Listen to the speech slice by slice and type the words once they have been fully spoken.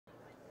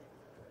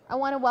I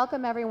want to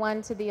welcome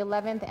everyone to the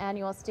 11th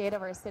Annual State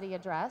of Our City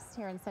Address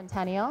here in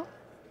Centennial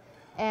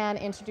and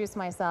introduce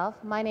myself.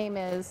 My name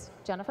is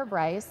Jennifer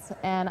Bryce,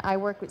 and I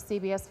work with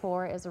CBS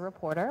 4 as a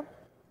reporter.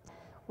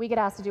 We get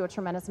asked to do a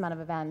tremendous amount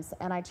of events,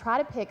 and I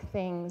try to pick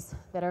things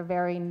that are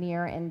very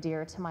near and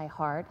dear to my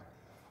heart.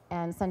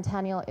 And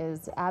Centennial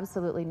is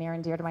absolutely near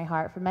and dear to my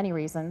heart for many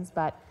reasons,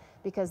 but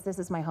because this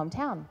is my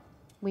hometown.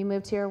 We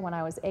moved here when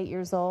I was 8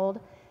 years old.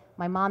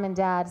 My mom and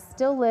dad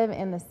still live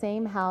in the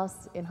same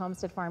house in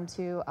Homestead Farm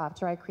 2 off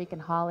Dry Creek in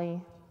Holly.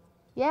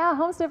 Yeah,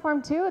 Homestead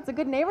Farm 2, it's a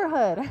good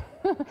neighborhood.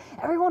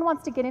 Everyone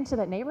wants to get into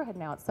that neighborhood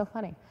now, it's so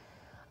funny.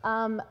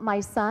 My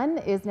son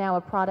is now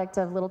a product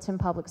of Littleton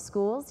Public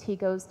Schools. He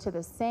goes to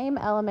the same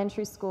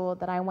elementary school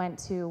that I went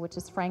to, which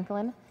is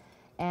Franklin,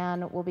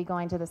 and will be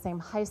going to the same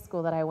high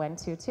school that I went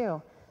to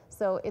too.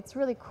 So it's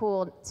really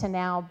cool to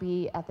now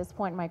be at this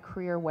point in my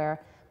career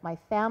where my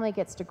family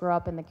gets to grow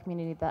up in the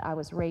community that I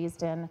was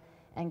raised in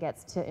and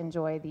gets to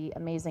enjoy the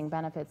amazing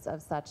benefits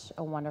of such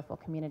a wonderful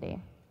community.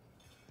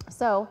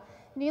 So,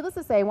 needless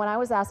to say, when I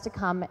was asked to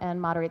come and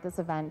moderate this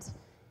event,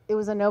 it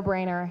was a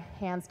no-brainer,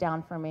 hands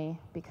down for me,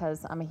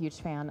 because I'm a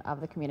huge fan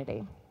of the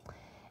community.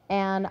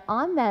 And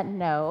on that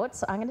note,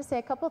 I'm going to say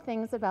a couple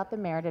things about the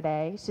mayor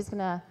today. She's going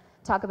to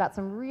talk about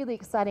some really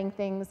exciting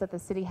things that the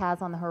city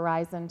has on the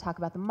horizon, talk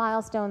about the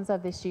milestones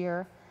of this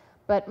year.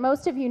 But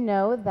most of you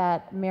know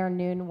that Mayor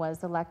Noon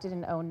was elected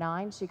in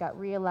 '09. She got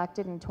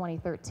re-elected in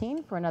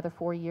 2013 for another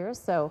 4 years.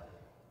 So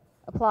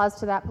applause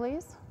to that,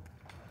 please.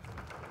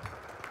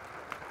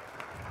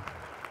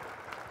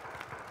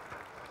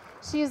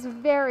 She is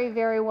very,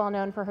 very well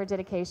known for her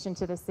dedication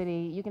to the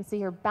city. You can see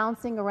her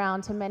bouncing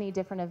around to many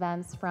different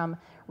events, from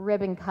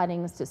ribbon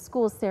cuttings to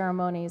school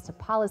ceremonies to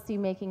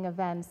policy-making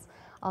events,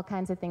 all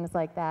kinds of things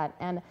like that.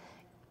 And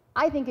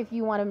I think if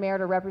you want a mayor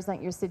to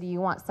represent your city, you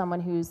want someone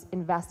who's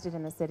invested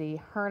in the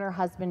city. Her and her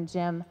husband,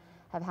 Jim,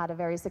 have had a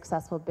very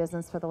successful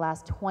business for the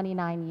last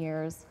 29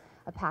 years,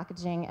 a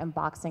packaging and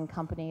boxing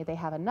company. They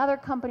have another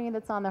company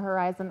that's on the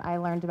horizon I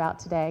learned about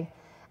today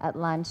at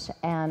lunch,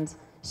 and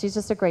she's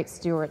just a great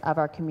steward of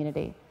our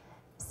community.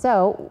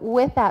 So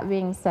with that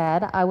being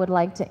said, I would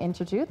like to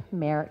introduce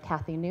Mayor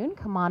Kathy Noon.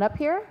 Come on up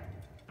here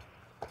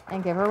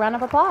and give her a round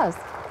of applause.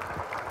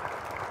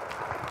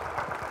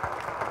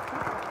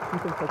 You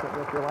can take it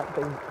with you like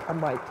a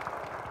mic.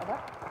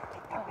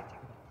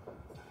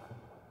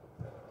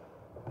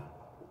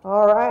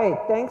 All right,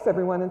 thanks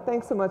everyone, and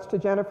thanks so much to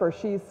Jennifer.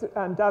 She's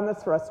done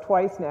this for us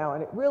twice now,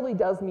 and it really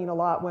does mean a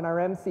lot when our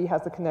MC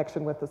has a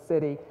connection with the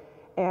city.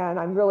 And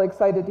I'm really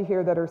excited to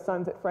hear that her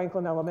son's at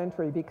Franklin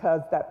Elementary,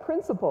 because that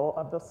principal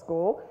of the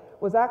school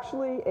was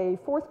actually a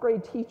 4th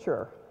grade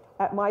teacher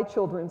at my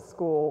children's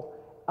school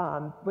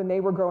when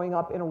they were growing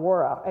up in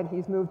Aurora, and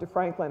he's moved to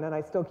Franklin, and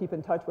I still keep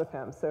in touch with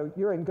him. So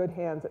you're in good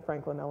hands at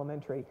Franklin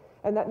Elementary.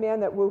 And that man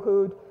that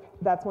woohooed,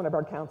 that's one of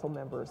our council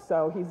members.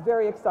 So he's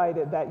very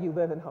excited that you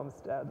live in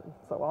Homestead.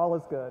 So all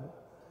is good.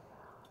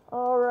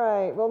 All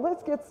right, well,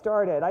 let's get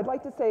started. I'd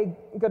like to say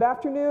good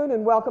afternoon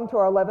and welcome to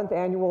our 11th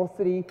annual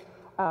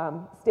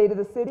State of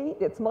the City.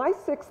 It's my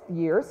 6th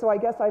year, so I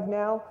guess I've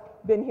now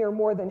been here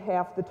more than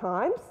half the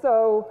time.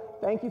 So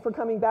thank you for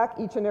coming back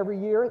each and every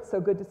year. It's so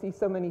good to see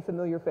so many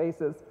familiar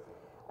faces.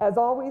 As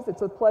always,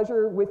 it's a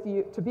pleasure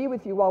to be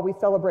with you while we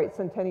celebrate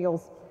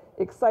Centennial's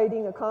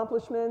exciting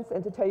accomplishments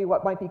and to tell you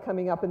what might be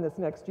coming up in this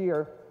next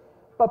year.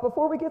 But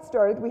before we get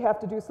started, we have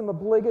to do some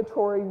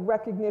obligatory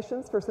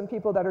recognitions for some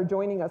people that are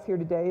joining us here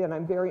today, and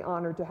I'm very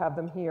honored to have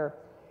them here.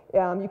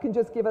 You can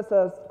just give us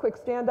a quick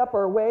stand up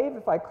or a wave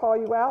if I call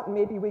you out, and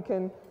maybe we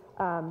can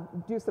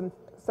do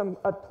some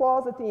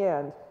applause at the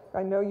end.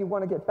 I know you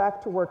want to get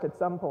back to work at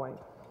some point.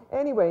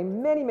 Anyway,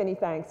 many, many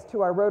thanks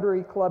to our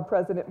Rotary Club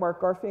President,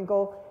 Mark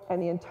Garfinkel, and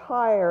the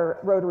entire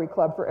Rotary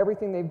Club for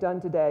everything they've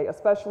done today,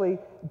 especially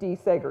Dee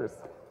Sagers.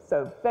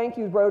 So thank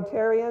you,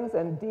 Rotarians,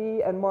 and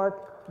Dee and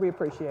Mark, we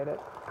appreciate it.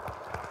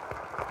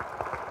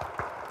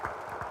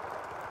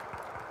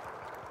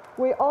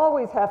 We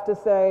always have to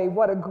say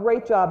what a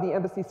great job the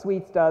Embassy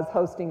Suites does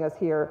hosting us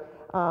here.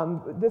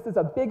 This is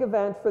a big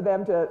event for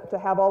them to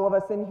have all of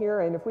us in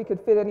here, and if we could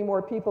fit any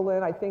more people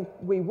in, I think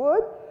we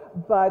would,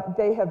 but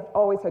they have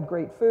always had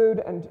great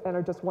food and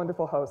are just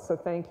wonderful hosts, so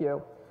thank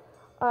you.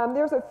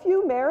 There's a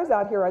few mayors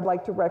out here I'd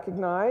like to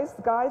recognize,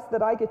 guys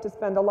that I get to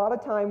spend a lot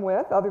of time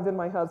with, other than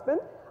my husband.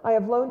 I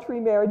have Lone Tree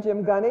Mayor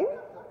Jim Gunning.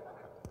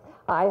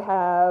 I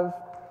have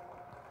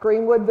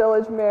Greenwood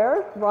Village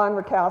Mayor Ron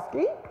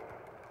Rakowski.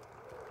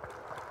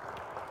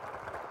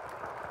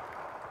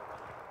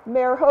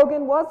 Mayor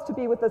Hogan was to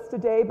be with us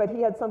today, but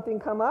he had something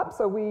come up,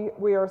 so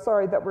we are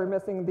sorry that we're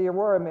missing the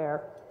Aurora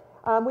Mayor.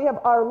 We have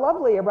our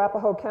lovely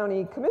Arapahoe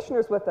County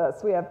Commissioners with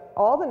us. We have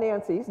all the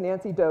Nancys,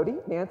 Nancy Doty,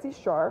 Nancy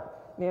Sharp,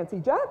 Nancy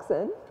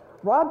Jackson,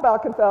 Rod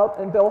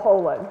Balkenfeld, and Bill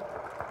Holan.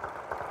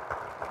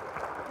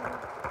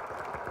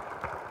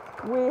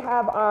 We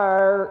have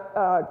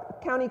our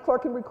County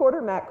Clerk and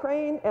Recorder, Matt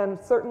Crane, and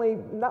certainly,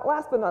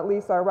 last but not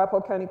least, our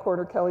Arapahoe County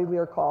Recorder, Kelly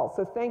Lear-Call.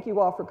 So thank you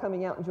all for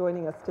coming out and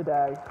joining us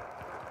today.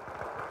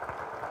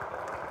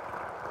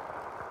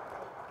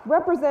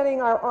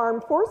 Representing our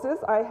armed forces,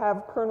 I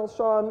have Colonel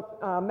Sean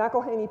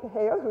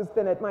McElhaney-Pahea, who's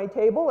been at my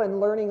table and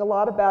learning a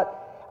lot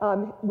about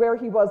where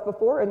he was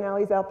before, and now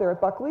he's out there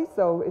at Buckley,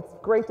 so it's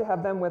great to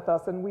have them with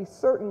us, and we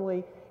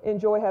certainly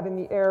enjoy having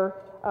the Air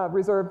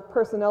Reserve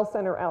Personnel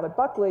Center out at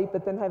Buckley,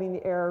 but then having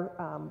the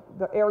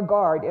Air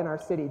Guard in our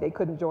city. They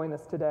couldn't join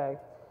us today.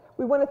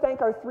 We want to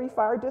thank our 3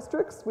 fire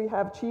districts. We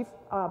have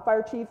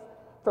Fire Chief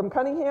from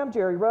Cunningham,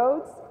 Jerry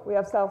Rhodes. We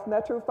have South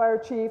Metro Fire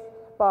Chief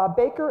Bob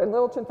Baker and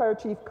Littleton Fire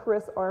Chief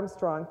Chris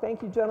Armstrong.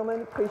 Thank you,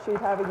 gentlemen. Appreciate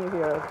having you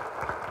here.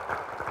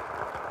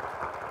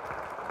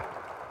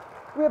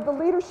 We have the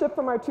leadership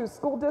from our 2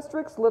 school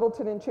districts,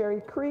 Littleton and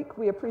Cherry Creek.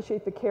 We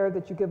appreciate the care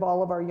that you give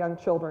all of our young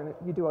children.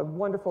 You do a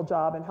wonderful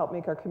job and help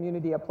make our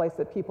community a place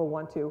that people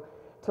want to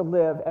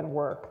live and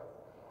work.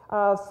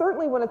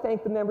 Certainly want to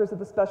thank the members of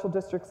the special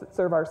districts that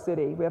serve our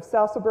city. We have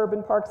South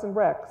Suburban Parks and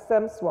Rec,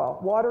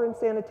 SEMSWA, Water and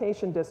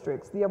Sanitation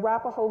Districts, the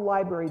Arapahoe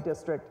Library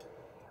District.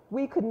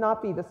 We could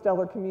not be the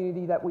stellar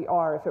community that we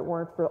are if it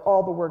weren't for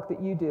all the work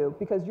that you do,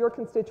 because your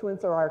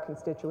constituents are our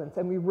constituents,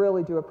 and we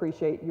really do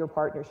appreciate your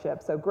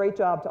partnership. So great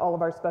job to all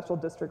of our special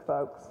district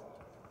folks.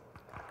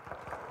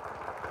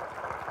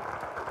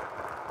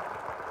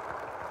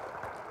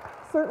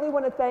 Certainly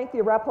want to thank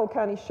the Arapahoe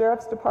County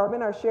Sheriff's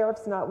Department. Our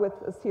sheriff's not with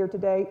us here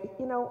today.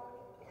 You know,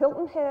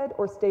 Hilton Head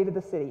or State of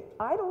the City,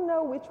 I don't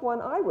know which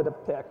one I would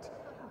have picked.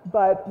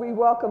 But we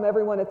welcome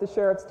everyone at the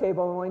sheriff's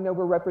table, and we know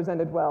we're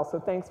represented well, so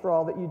thanks for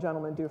all that you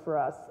gentlemen do for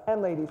us.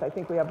 And ladies, I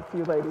think we have a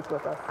few ladies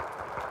with us.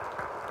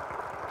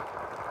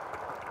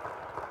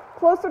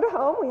 Closer to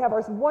home, we have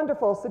our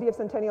wonderful City of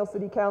Centennial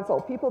City Council,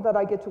 people that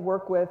I get to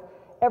work with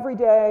every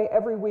day,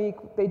 every week.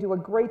 They do a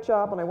great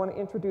job, and I want to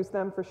introduce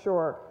them for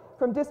sure.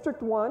 From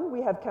District 1,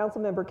 we have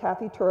Councilmember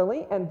Kathy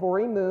Turley and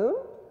Vori Moon.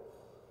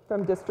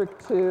 From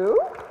District 2,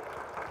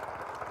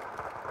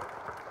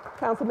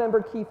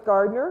 Councilmember Keith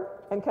Gardner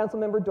and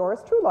Councilmember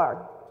Doris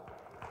Trular.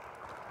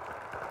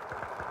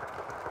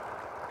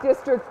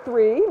 District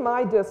 3,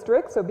 my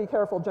district, so be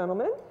careful,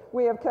 gentlemen.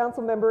 We have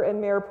Councilmember and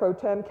Mayor Pro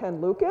Tem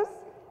Ken Lucas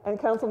and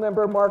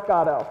Councilmember Mark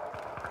Gatto.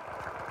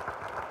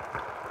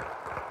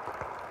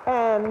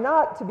 And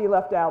not to be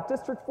left out,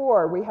 District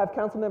 4, we have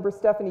Councilmember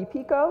Stephanie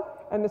Pico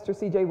and Mr.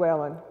 CJ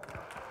Whalen.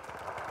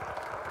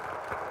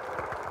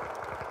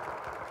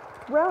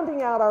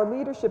 Rounding out our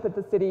leadership at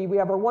the city, we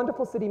have our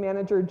wonderful city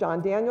manager,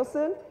 John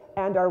Danielson,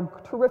 and our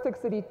terrific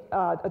city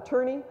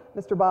attorney,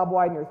 Mr. Bob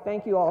Widener.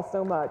 Thank you all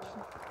so much.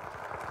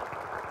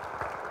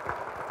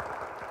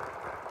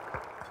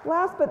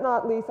 Last but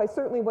not least, I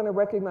certainly want to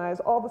recognize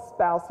all the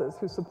spouses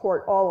who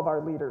support all of our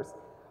leaders,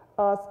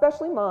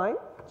 especially mine,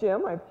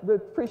 Jim. I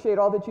appreciate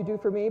all that you do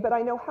for me, but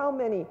I know how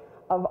many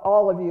of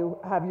all of you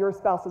have your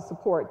spouse's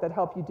support that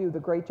help you do the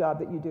great job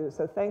that you do.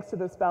 So thanks to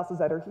the spouses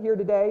that are here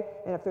today,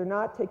 and if they're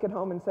not, take it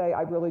home and say,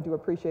 I really do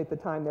appreciate the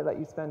time they let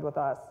you spend with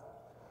us.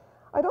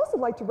 I'd also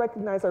like to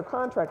recognize our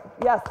contract.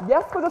 Yes,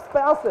 yes for the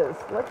spouses.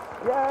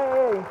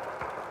 Yay.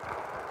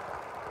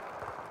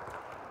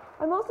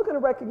 I'm also going to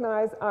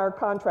recognize our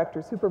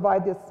contractors who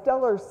provide this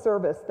stellar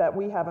service that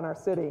we have in our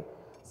city.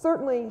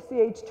 Certainly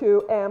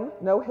CH2M,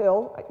 No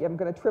Hill, I'm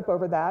going to trip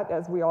over that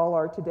as we all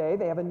are today.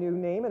 They have a new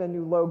name and a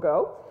new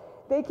logo.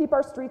 They keep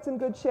our streets in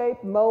good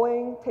shape,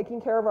 mowing,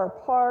 taking care of our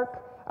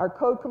park, our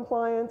code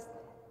compliance.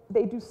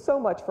 They do so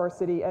much for our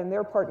city, and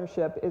their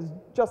partnership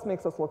just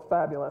makes us look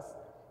fabulous.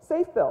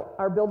 Safe Built,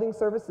 our building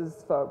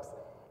services folks,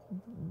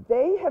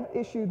 they have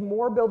issued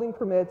more building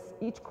permits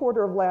each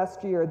quarter of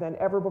last year than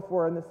ever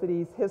before in the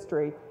city's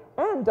history,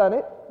 and done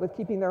it with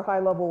keeping their high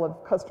level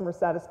of customer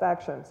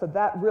satisfaction. So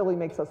that really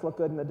makes us look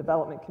good in the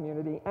development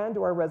community and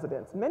to our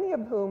residents, many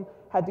of whom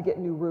had to get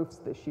new roofs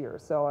this year.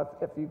 So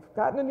if you've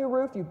gotten a new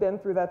roof, you've been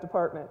through that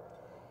department.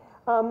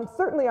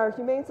 Certainly our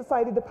Humane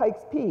Society of the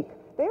Pikes Peak,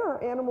 they are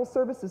our animal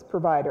services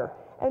provider.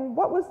 And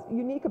what was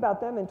unique about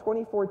them in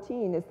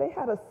 2014 is they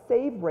had a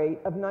save rate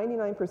of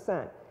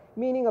 99%,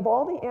 meaning of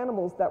all the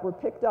animals that were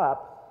picked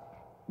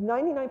up,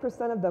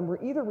 99% of them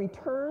were either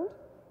returned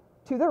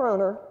to their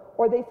owner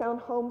or they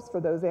found homes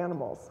for those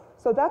animals.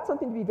 So that's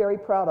something to be very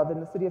proud of in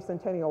the city of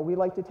Centennial. We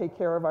like to take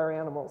care of our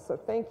animals, so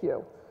thank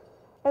you.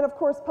 And of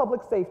course,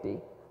 public safety.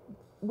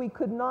 We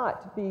could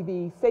not be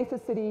the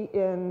safest city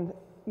in,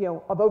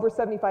 of over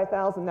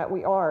 75,000 that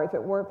we are if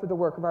it weren't for the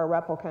work of our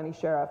Arapahoe County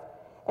Sheriff.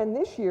 And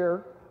this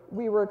year,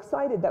 we were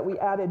excited that we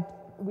added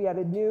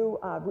new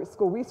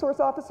school resource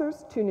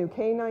officers, 2 new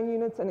K-9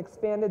 units, and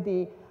expanded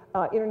the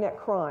internet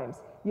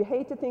crimes. You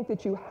hate to think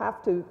that you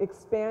have to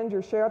expand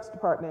your sheriff's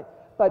department,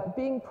 but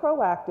being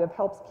proactive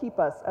helps keep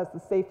us as the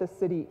safest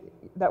city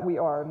that we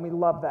are, and we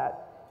love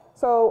that.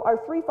 So our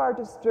 3 fire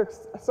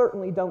districts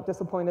certainly don't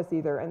disappoint us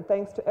either, and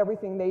thanks to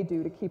everything they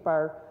do to keep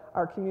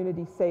our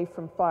community safe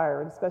from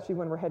fire, and especially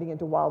when we're heading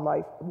into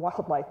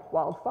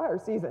wildfire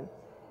season.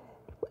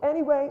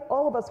 Anyway,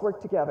 all of us work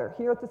together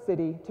here at the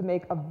city to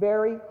make a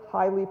very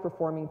highly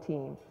performing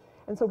team.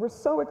 And so we're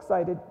so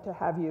excited to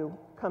have you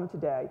come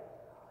today.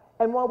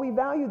 And while we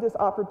value this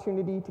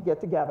opportunity to get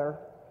together,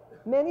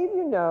 many of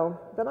you know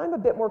that I'm a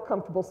bit more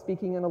comfortable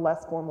speaking in a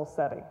less formal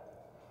setting.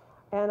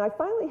 And I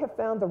finally have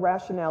found the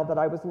rationale that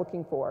I was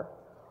looking for.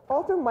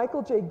 Author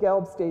Michael J.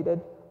 Gelb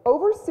stated,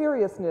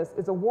 "Over-seriousness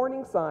is a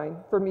warning sign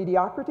for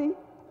mediocrity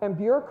and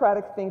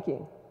bureaucratic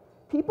thinking.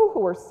 People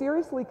who are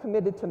seriously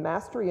committed to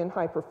mastery and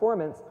high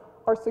performance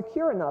are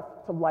secure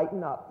enough to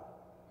lighten up."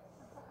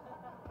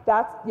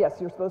 Yes,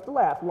 you're supposed to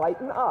laugh,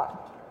 lighten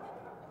up.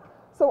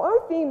 So our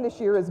theme this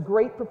year is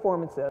great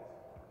performances.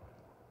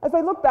 As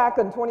I look back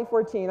on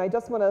 2014, I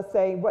just want to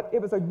say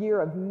it was a year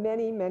of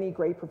many, many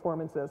great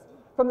performances.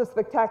 From the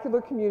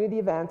spectacular community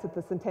events at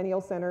the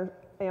Centennial Center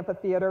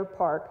Amphitheater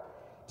Park,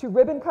 to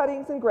ribbon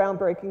cuttings and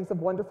groundbreakings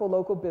of wonderful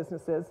local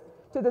businesses,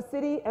 to the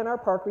city and our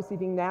park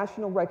receiving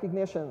national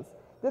recognitions.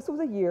 This was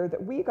a year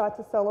that we got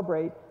to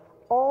celebrate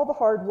all the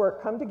hard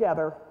work come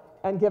together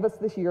and give us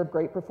this year of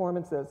great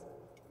performances.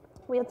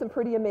 We had some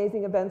pretty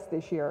amazing events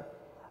this year.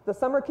 The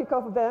summer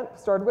kickoff event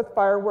started with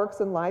fireworks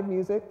and live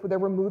music. There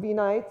were movie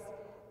nights,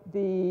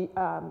 the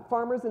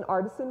farmers and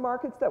artisan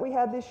markets that we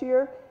had this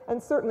year,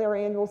 and certainly our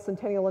annual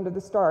Centennial Under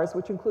the Stars,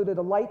 which included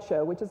a light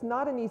show, which is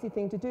not an easy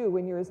thing to do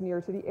when you're as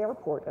near to the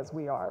airport as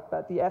we are,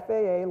 but the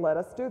FAA let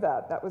us do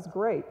that. That was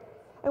great.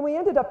 And we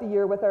ended up the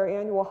year with our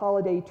annual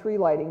holiday tree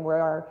lighting,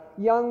 where our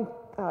young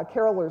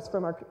carolers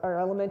from our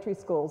elementary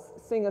schools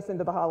sing us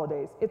into the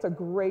holidays. It's a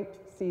great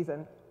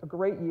season, a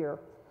great year.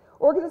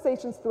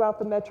 Organizations throughout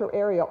the metro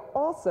area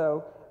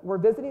also were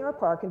visiting our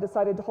park and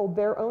decided to hold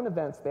their own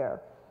events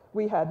there.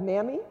 We had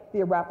NAMI,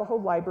 the Arapahoe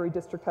Library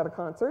District, had a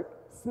concert,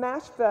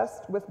 Smash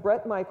Fest with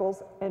Brett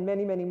Michaels, and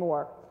many, many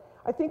more.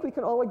 I think we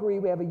can all agree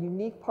we have a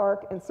unique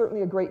park and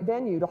certainly a great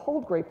venue to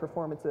hold great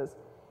performances.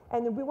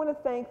 And we want to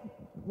thank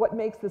what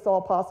makes this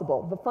all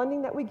possible: the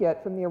funding that we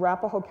get from the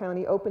Arapahoe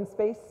County Open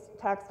Space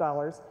tax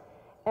dollars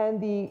and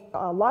the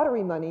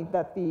lottery money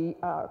that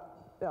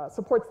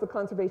supports the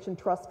Conservation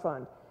Trust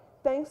Fund.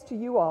 Thanks to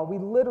you all, we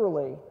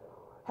literally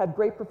had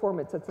great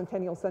performance at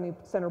Centennial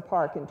Center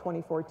Park in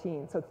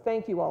 2014, so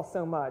thank you all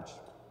so much.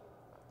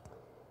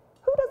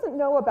 Who doesn't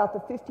know about the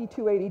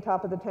 5280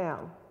 Top of the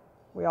Town?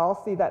 We all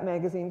see that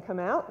magazine come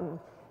out, and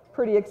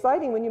pretty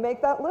exciting when you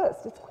make that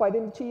list. It's quite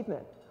an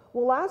achievement.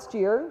 Well, last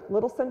year,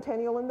 Little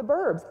Centennial and the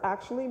Burbs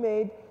actually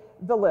made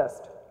the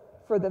list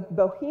for the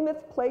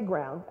Behemoth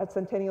Playground at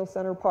Centennial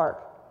Center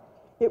Park.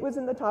 It was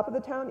in the Top of the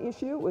Town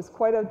issue. It was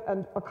quite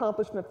an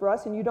accomplishment for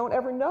us, and you don't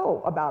ever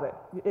know about it.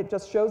 It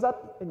just shows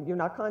up, and you're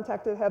not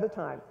contacted ahead of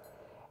time.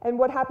 And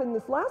what happened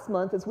this last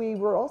month is we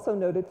were also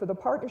noted for the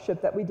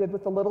partnership that we did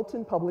with the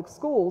Littleton Public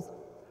Schools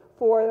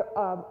for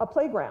a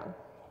playground.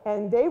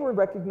 And they were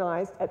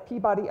recognized at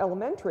Peabody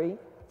Elementary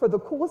for the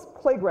coolest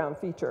playground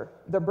feature,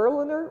 the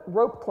Berliner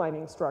rope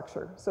climbing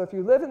structure. So if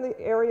you live in the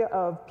area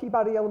of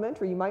Peabody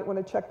Elementary, you might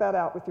want to check that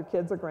out with your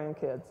kids or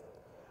grandkids.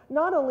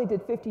 Not only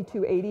did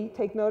 5280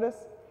 take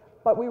notice,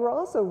 but we were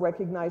also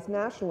recognized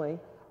nationally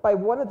by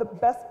one of the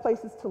best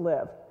places to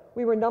live.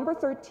 We were number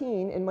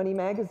 13 in Money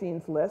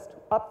Magazine's list,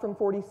 up from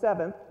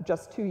 47th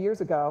just 2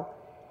 years ago,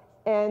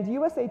 and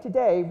USA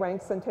Today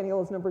ranks Centennial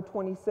as number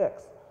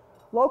 26.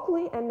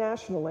 Locally and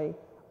nationally,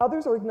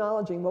 others are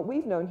acknowledging what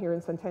we've known here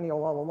in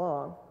Centennial all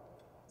along.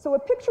 So a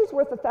picture's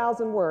worth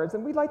 1,000 words,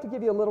 and we'd like to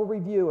give you a little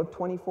review of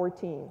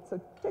 2014.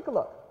 So take a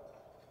look.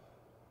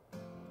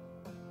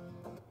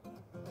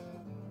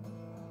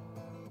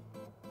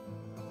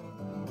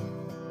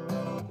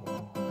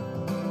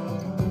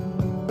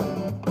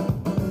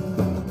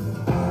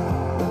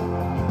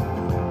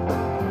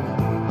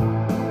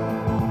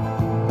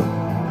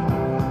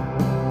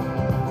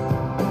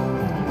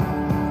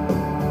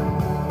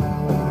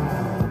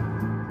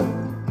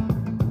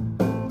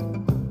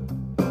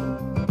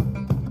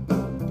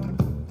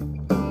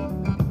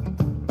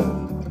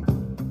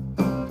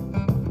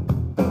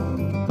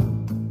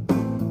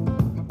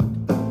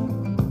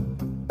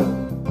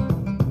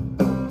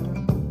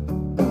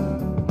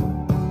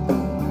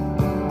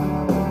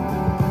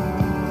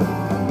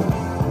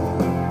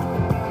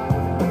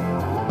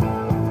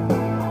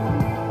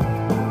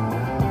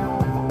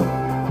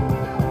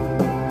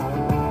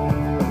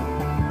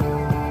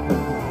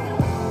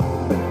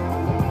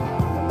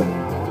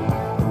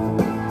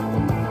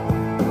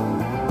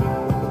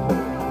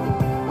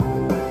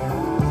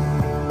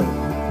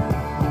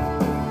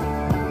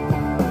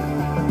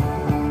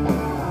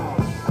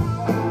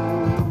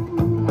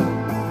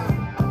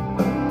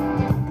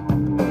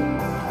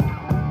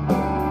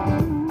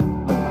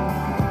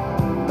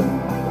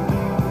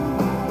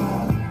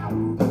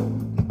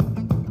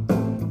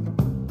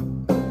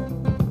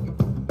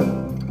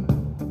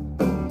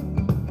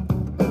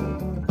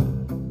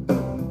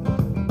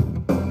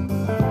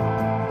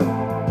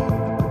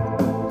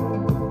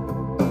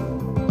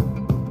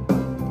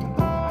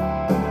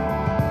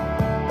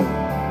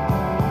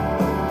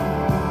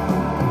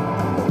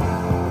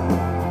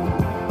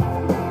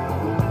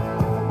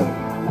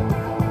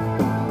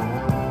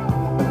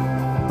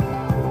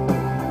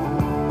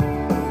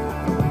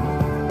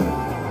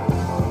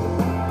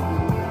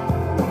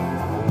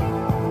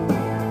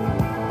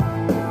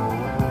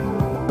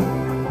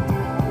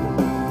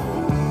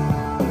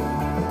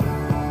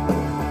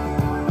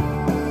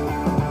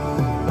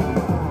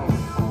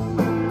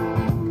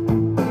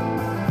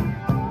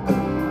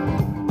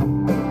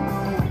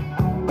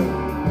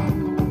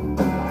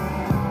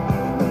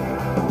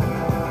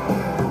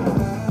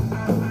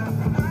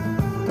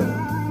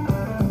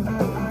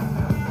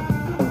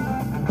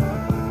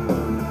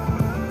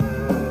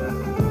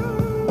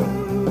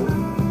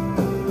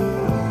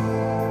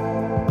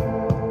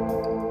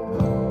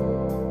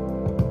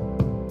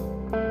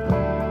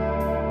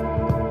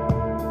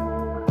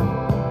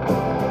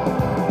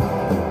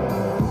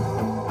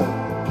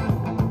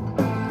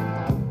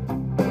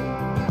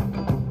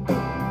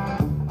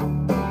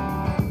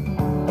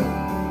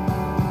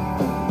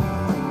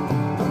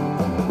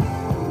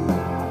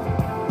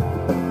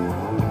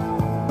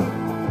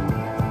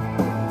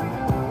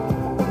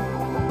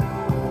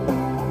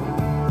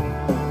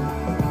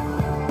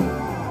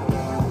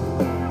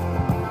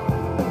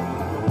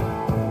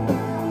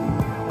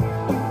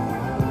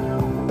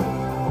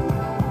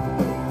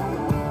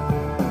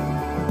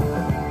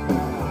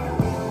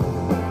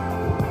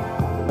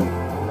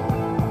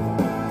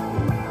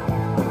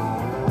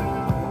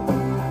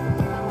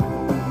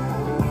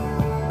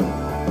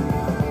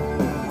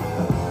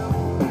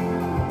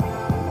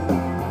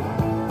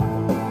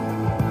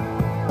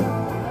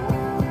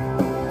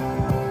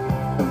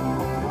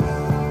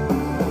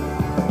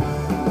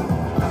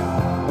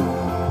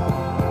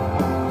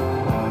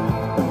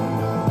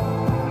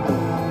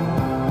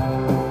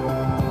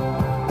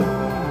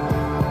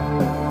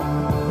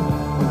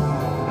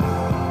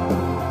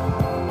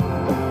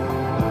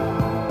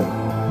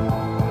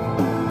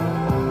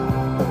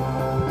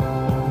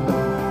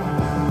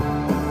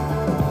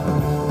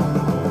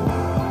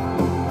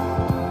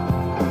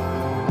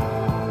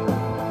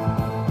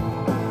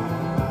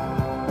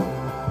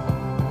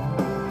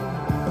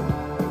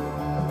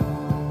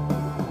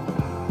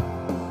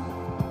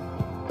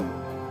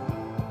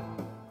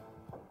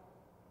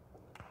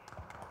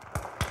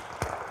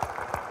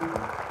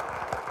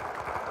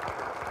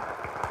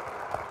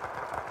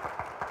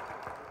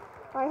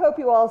 I hope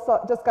you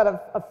all just got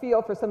a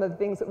feel for some of the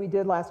things that we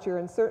did last year,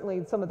 and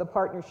certainly some of the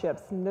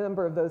partnerships. A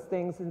number of those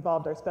things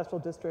involved our special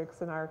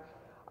districts and our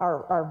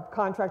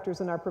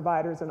contractors and our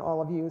providers and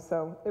all of you,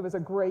 so it was a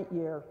great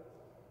year.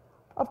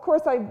 Of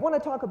course, I want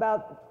to talk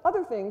about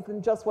other things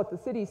than just what the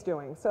city's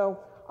doing. So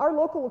our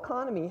local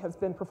economy has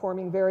been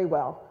performing very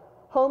well.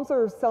 Homes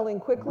are selling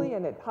quickly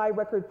and at high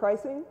record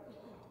pricing.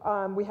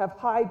 We have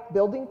high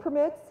building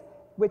permits,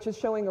 which is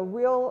showing a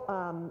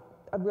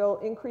real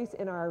increase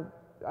in our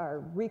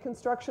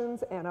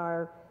reconstructions and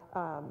our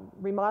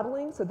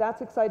remodeling, so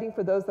that's exciting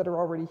for those that are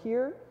already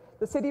here.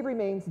 The city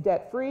remains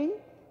debt-free,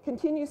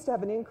 continues to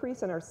have an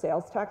increase in our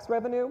sales tax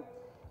revenue,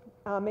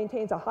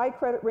 maintains a high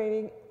credit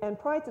rating, and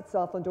prides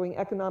itself on doing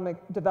economic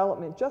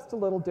development just a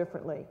little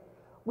differently.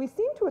 We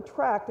seem to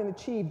attract and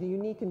achieve the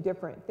unique and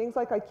different, things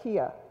like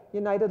IKEA,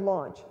 United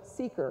Launch,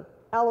 Seeker,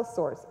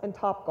 Allosource, and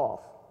Topgolf.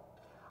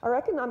 Our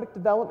economic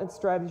development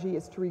strategy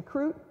is to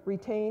recruit,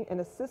 retain, and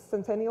assist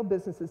Centennial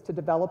businesses to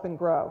develop and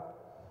grow.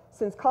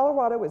 Since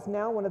Colorado is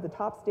now one of the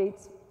top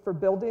states for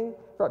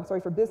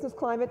business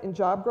climate and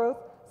job growth,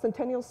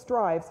 Centennial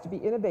strives to be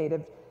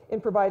innovative in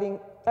providing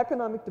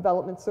economic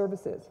development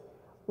services.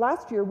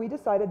 Last year, we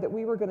decided that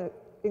we were going to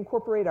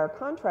incorporate our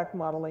contract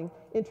modeling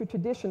into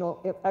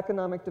traditional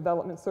economic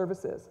development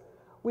services.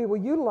 We will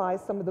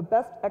utilize some of the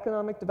best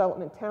economic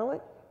development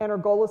talent, and our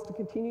goal is to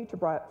continue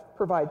to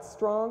provide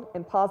strong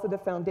and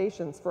positive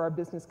foundations for our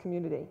business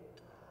community.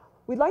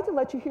 We'd like to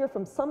let you hear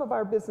from some of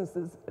our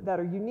businesses that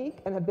are unique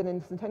and have been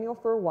in Centennial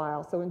for a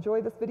while, so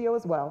enjoy this video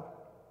as well.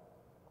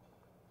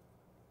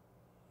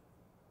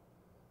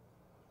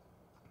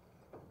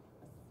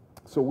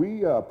 So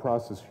we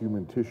process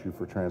human tissue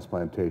for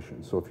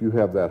transplantation. So if you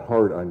have that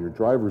heart on your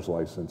driver's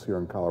license here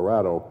in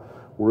Colorado,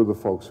 we're the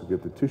folks who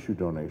get the tissue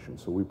donation.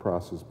 So we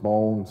process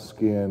bone,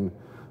 skin,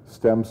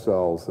 stem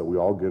cells that we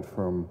all get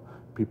from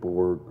people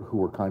who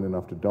were kind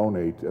enough to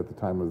donate at the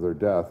time of their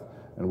death,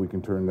 and we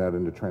can turn that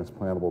into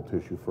transplantable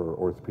tissue for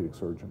orthopedic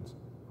surgeons.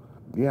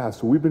 Yeah,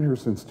 so we've been here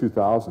since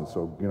 2000,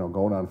 so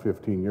going on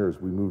 15 years.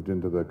 We moved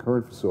into the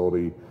current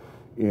facility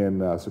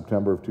in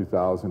September of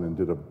 2000 and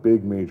did a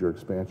big major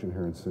expansion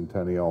here in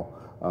Centennial,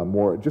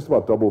 just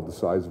about doubled the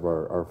size of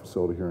our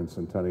facility here in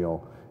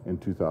Centennial in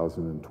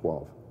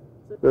 2012.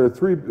 There are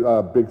three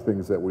big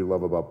things that we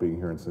love about being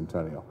here in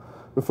Centennial.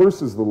 The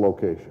first is the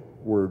location.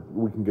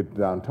 We can get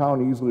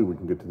downtown easily, we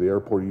can get to the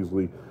airport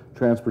easily.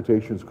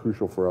 Transportation is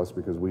crucial for us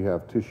because we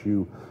have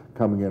tissue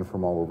coming in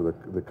from all over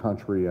the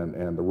country,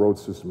 and the road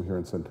system here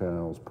in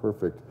Centennial is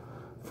perfect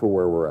for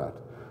where we're at.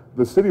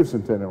 The city of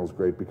Centennial is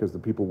great because the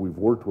people we've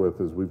worked with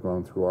as we've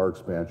gone through our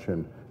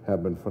expansion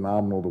have been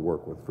phenomenal to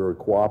work with. Very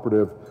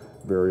cooperative,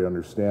 very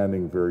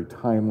understanding, very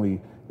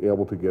timely,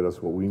 able to get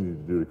us what we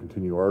need to do to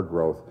continue our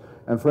growth.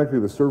 And frankly,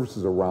 the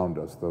services around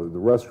us, the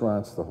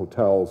restaurants, the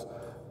hotels,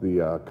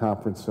 the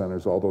conference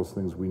centers, all those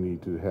things we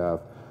need to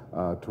have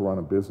to run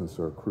a business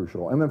are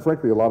crucial. And then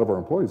frankly, a lot of our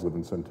employees live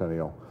in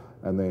Centennial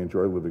and they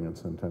enjoy living in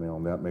Centennial,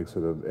 and that makes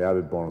it an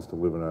added bonus to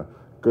live in a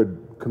good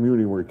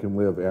community where you can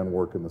live and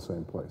work in the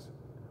same place.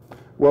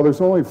 Well,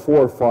 there's only 4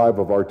 or 5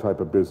 of our type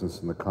of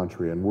business in the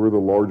country, and we're the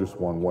largest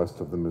one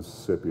west of the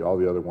Mississippi. All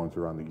the other ones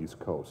are on the East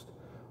Coast.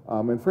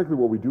 And frankly,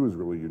 what we do is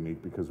really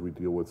unique because we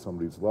deal with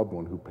somebody's loved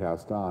one who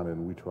passed on,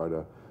 and we try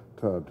to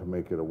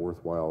make it a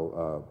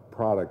worthwhile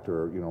product,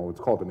 or it's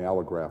called an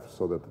allograft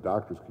so that the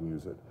doctors can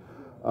use it.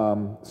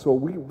 So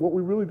what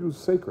we really do is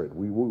sacred.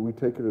 We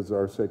take it as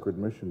our sacred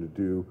mission to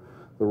do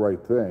the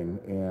right thing,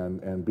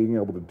 and being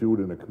able to do it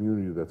in a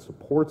community that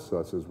supports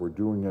us as we're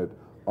doing it,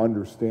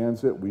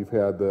 understands it. We've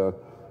had the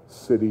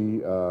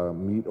city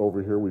meet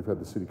over here. We've had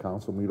the city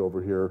council meet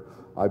over here.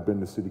 I've been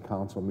to city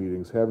council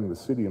meetings. Having the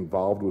city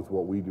involved with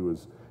what we do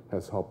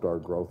has helped our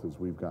growth as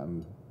we've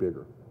gotten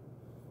bigger.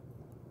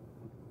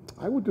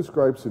 I would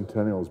describe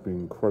Centennial as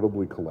being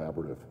incredibly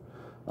collaborative.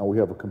 We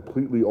have a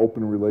completely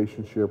open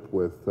relationship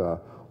with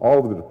all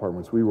of the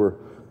departments. We were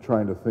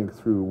trying to think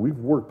through, we've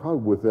worked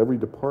probably with every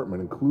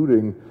department,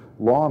 including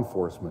law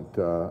enforcement.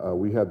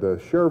 We had the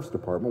sheriff's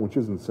department, which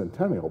isn't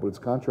Centennial, but it's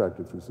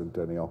contracted through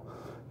Centennial,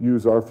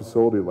 use our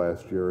facility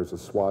last year as a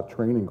SWAT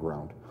training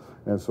ground.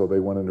 And so they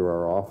went into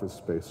our office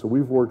space. So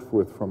we've worked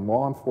with, from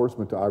law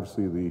enforcement to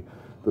obviously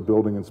the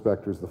building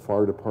inspectors, the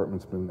fire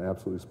department's been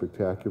absolutely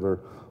spectacular.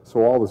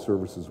 So all the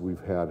services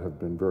we've had have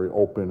been very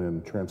open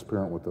and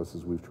transparent with us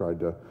as we've tried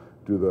to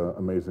do the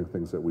amazing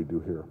things that we do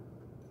here.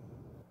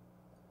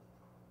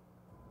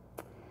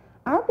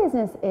 Our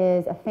business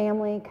is a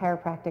family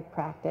chiropractic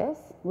practice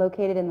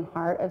located in the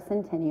heart of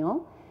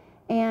Centennial,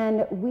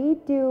 and we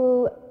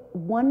do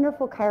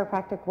wonderful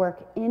chiropractic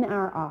work in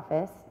our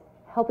office,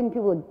 helping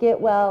people to get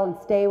well and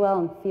stay well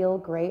and feel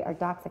great. Our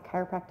doc's a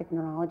chiropractic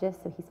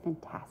neurologist, so he's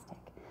fantastic.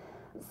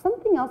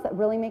 Something else that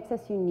really makes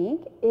us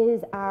unique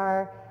is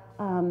our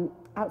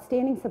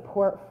outstanding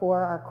support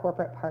for our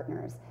corporate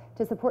partners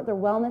to support their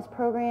wellness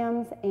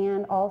programs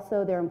and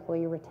also their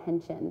employee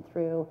retention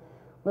through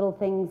little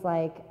things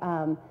like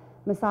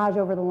massage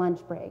over the lunch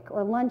break,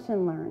 or lunch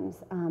and learns.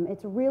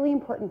 It's really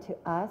important to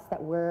us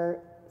that we're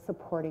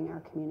supporting our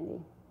community.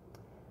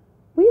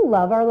 We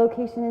love our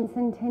location in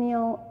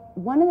Centennial.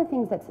 One of the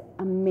things that's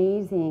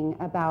amazing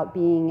about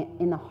being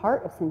in the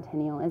heart of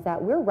Centennial is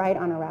that we're right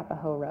on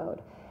Arapahoe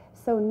Road.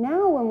 So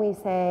now when we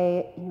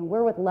say,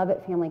 we're with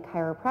Lovett Family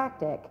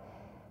Chiropractic,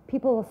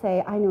 people will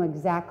say, I know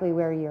exactly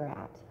where you're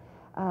at.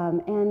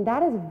 And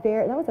that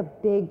was a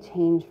big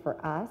change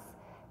for us,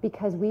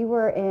 because we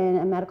were in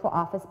a medical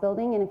office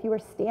building, and if you were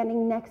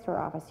standing next to our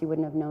office, you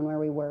wouldn't have known where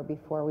we were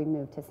before we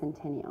moved to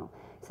Centennial.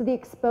 So the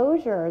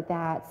exposure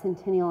that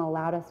Centennial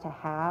allowed us to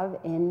have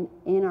in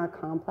our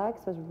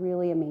complex was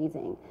really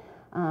amazing.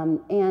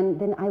 And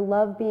then I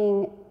love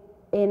being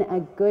in a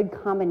good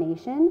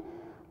combination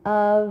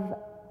of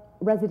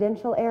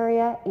residential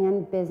area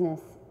and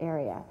business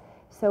area.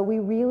 So we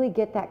really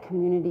get that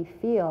community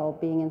feel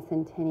being in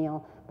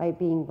Centennial by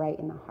being right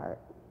in the heart.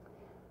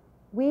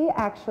 We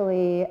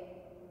actually,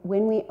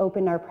 when we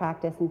opened our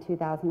practice in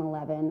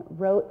 2011,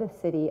 wrote the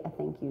city a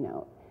thank you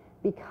note,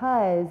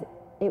 because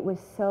it was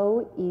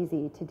so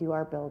easy to do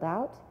our build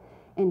out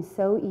and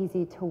so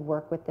easy to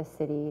work with the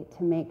city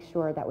to make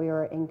sure that we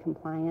were in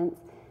compliance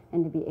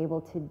and to be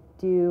able to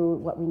do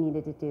what we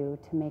needed to do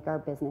to make our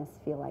business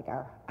feel like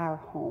our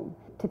home.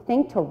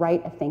 To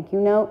write a thank you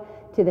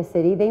note to the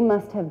city, they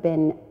must have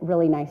been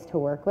really nice to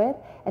work with,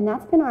 and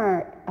that's been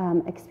our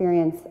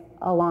experience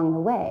along the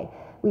way.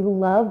 We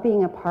love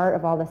being a part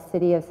of all the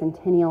City of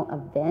Centennial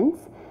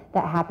events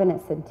that happen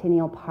at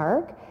Centennial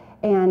Park,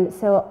 and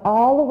so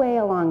all the way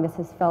along this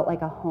has felt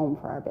like a home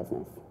for our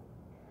business.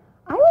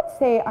 I would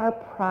say our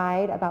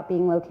pride about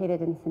being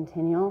located in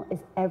Centennial is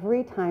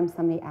every time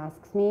somebody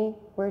asks me,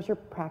 where's your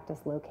practice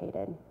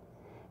located?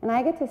 And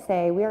I get to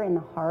say we are in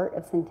the heart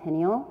of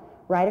Centennial,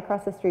 right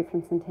across the street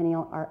from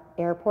Centennial our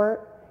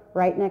airport,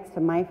 right next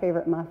to my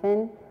favorite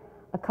muffin,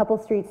 a couple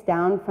streets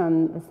down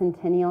from the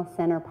Centennial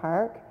Center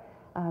Park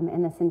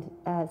and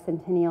the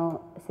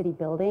Centennial City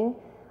Building.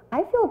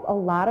 I feel a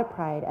lot of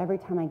pride every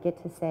time I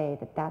get to say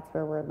that that's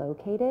where we're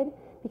located,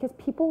 because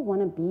people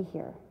want to be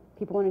here.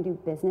 People want to do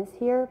business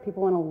here.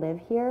 People want to live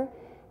here.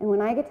 And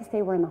when I get to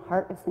say we're in the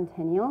heart of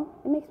Centennial,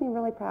 it makes me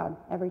really proud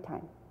every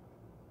time.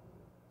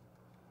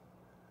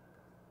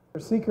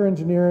 Seeker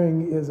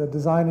Engineering is a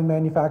design and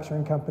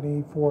manufacturing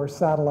company for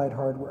satellite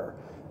hardware.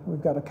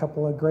 We've got a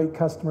couple of great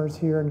customers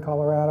here in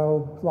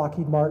Colorado,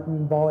 Lockheed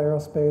Martin, Ball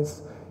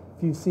Aerospace.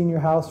 If you've seen your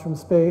house from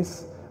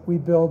space, we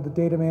build the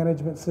data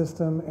management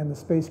system and the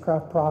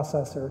spacecraft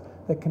processor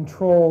that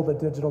control the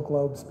digital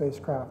globe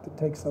spacecraft that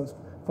takes those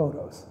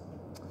photos.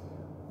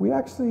 We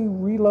actually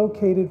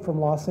relocated from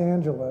Los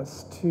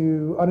Angeles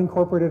to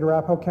unincorporated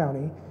Arapahoe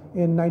County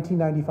in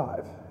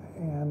 1995.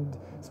 And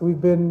so we've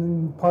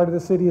been part of the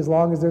city as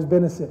long as there's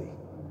been a city.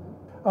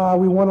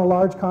 We won a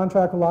large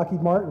contract with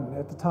Lockheed Martin,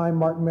 at the time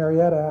Martin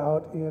Marietta,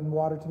 out in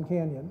Waterton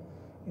Canyon.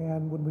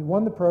 And when we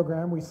won the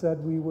program, we said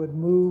we would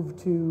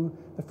move to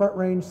the Front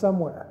Range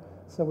somewhere.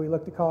 So we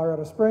looked at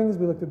Colorado Springs,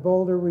 we looked at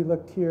Boulder, we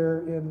looked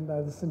here in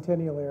the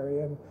Centennial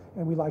area,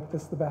 and we liked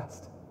this the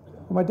best.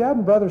 Well, my dad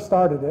and brother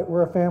started it.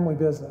 We're a family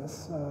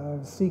business.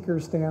 Seeker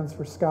stands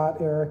for Scott,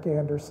 Eric,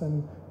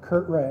 Anderson,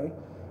 Kurt Ray.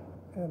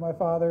 And my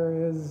father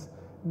is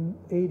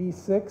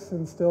 86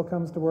 and still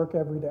comes to work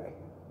every day.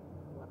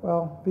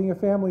 Well, being a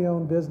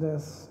family-owned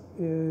business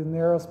in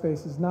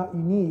aerospace is not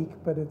unique,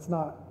 but it's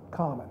not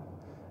common.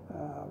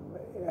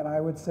 And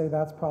I would say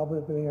that's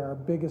probably our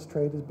biggest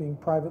trait, is being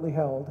privately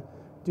held,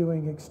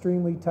 doing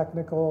extremely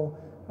technical,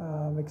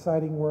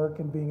 exciting work,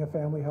 and being a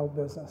family-held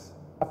business.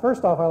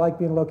 First off, I like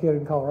being located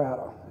in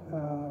Colorado.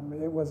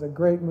 It was a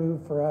great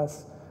move for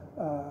us,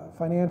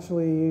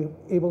 financially,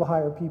 able to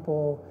hire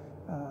people,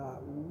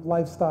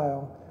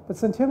 lifestyle. But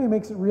Centennial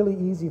makes it really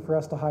easy for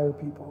us to hire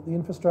people. The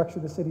infrastructure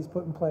the city's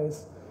put in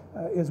place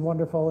is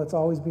wonderful. It's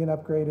always being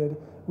upgraded.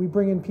 We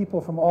bring in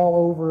people from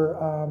all over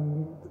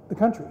the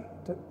country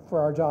for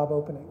our job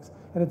openings.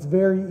 And it's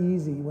very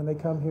easy when they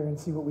come here and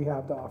see what we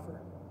have to offer.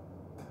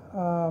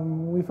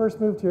 We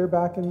first moved here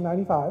back in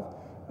 '95.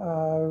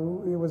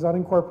 It was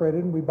unincorporated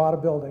and we bought a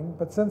building.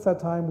 But since that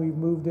time, we've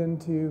moved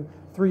into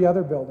 3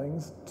 other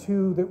buildings,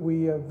 2 that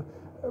we have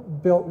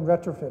built and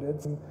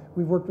retrofitted. And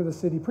we've worked with the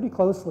city pretty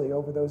closely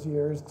over those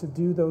years to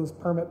do those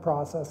permit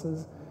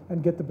processes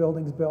and get the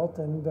buildings built,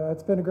 and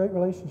it's been a great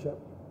relationship.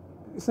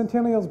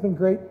 Centennial's been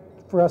great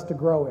for us to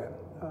grow in.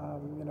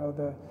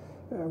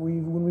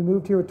 When we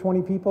moved here with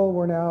 20 people,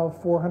 we're now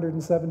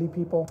 470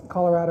 people.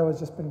 Colorado has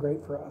just been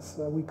great for us.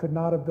 We could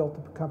not have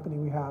built the company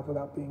we have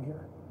without being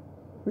here.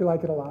 We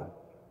like it a lot.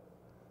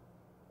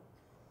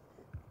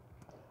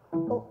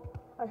 Well,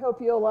 I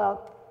hope you'll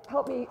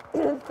help me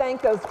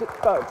thank those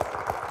folks.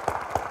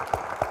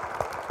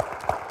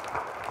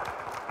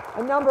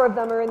 A number of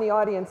them are in the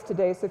audience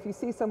today, so if you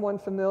see someone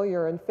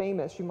familiar and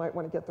famous, you might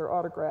want to get their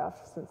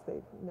autograph, since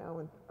they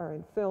now are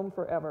in film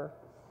forever.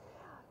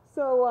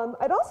 So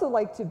I'd also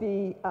like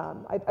to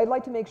I'd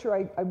like to make sure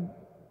I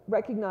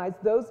recognize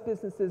those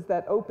businesses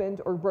that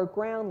opened or broke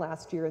ground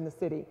last year in the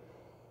city.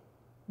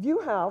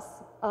 View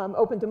House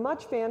opened to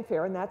much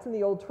fanfare, and that's in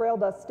the old Trail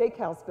Dust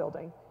Steakhouse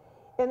building.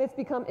 And it's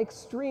become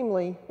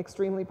extremely,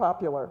 extremely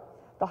popular.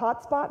 The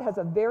hotspot has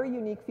a very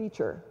unique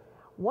feature.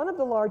 One of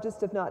the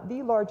largest, if not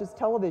the largest,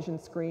 television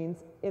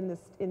screens in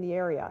the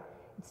area.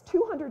 It's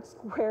 200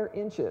 square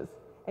inches,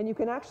 and you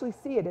can actually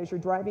see it as you're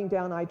driving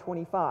down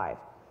I-25.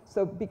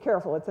 So be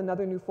careful, it's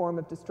another new form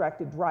of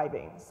distracted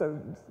driving. So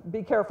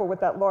be careful with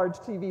that large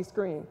TV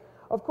screen.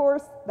 Of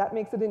course, that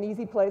makes it an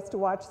easy place to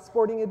watch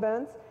sporting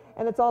events,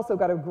 and it's also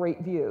got a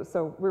great view.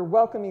 So we're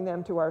welcoming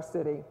them to our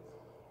city.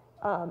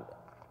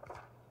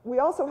 We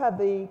also have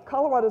the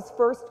Colorado's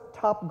first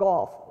Top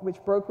Golf,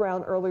 which broke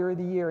ground earlier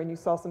the year, and you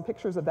saw some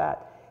pictures of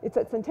that. It's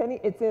at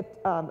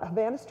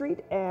Havana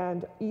Street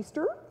and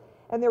Easter,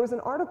 and there was an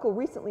article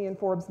recently in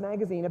Forbes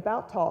magazine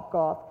about Top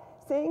Golf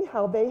saying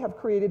how they have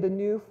created a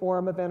new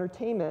form of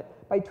entertainment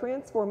by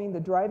transforming the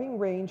driving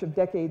range of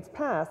decades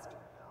past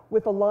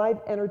with a live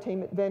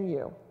entertainment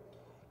venue.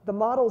 The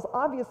model's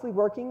obviously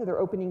working. They're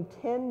opening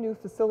 10 new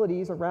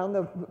facilities around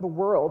the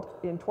world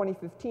in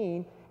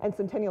 2015, and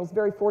Centennial's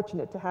very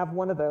fortunate to have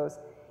one of those.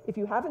 If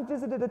you haven't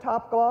visited a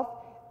Top Golf,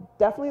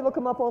 definitely look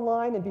them up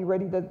online and be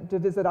ready to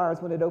visit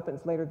ours when it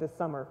opens later this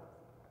summer.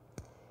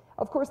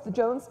 Of course, the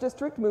Jones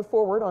District moved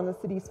forward on the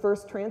city's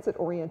first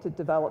transit-oriented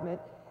development,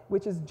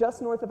 which is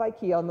just north of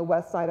IKEA on the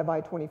west side of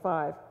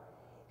I-25.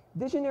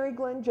 Visionary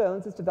Glenn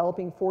Jones is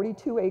developing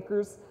 42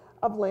 acres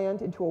of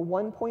land into a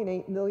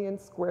 1.8 million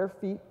square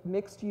feet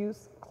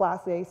mixed-use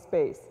Class A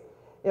space.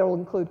 It'll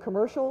include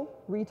commercial,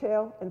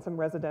 retail, and some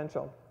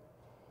residential.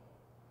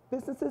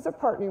 Businesses are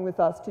partnering with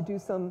us to do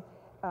some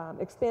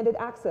expanded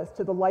access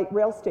to the light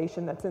rail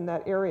station that's in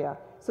that area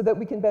so that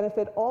we can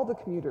benefit all the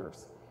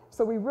commuters.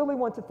 So we really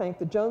want to thank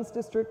the Jones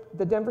District,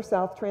 the Denver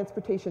South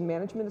Transportation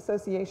Management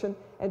Association,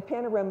 and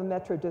Panorama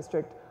Metro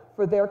District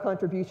for their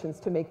contributions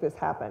to make this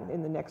happen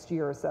in the next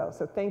year or so.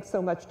 So thanks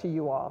so much to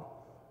you all.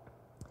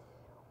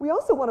 We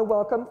also want to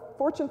welcome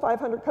Fortune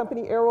 500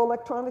 company Arrow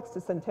Electronics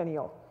to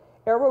Centennial.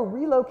 Arrow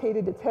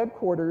relocated its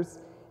headquarters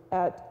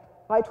at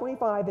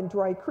I-25 in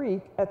Dry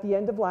Creek at the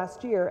end of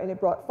last year, and it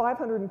brought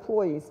 500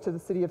 employees to the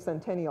city of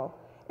Centennial.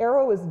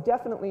 Arrow is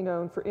definitely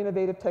known for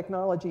innovative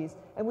technologies,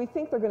 and we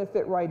think they're going to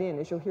fit right in,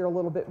 as you'll hear a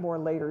little bit more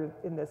later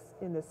in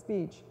this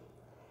speech.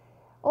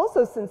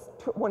 Also, since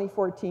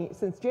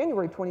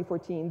January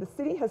 2014, the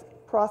city has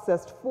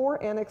processed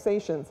 4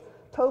 annexations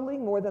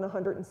totaling more than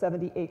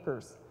 170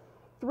 acres.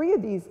 3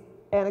 of these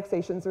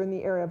annexations are in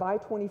the area of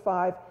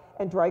I-25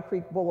 and Dry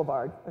Creek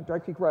Boulevard, Dry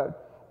Creek Road.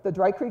 The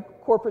Dry Creek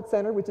Corporate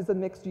Center, which is a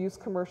mixed-use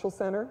commercial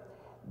center,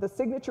 the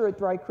Signature at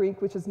Dry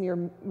Creek, which is near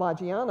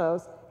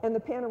Maggiano's, and the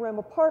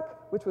Panorama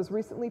Park, which was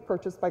recently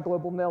purchased by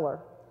Global Miller.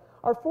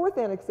 Our 4th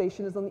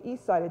annexation is on the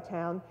east side of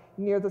town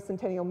near the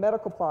Centennial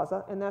Medical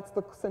Plaza, and that's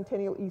the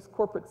Centennial East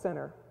Corporate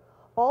Center.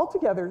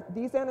 Altogether,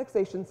 these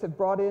annexations have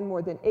brought in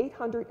more than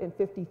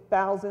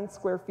 850,000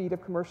 square feet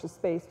of commercial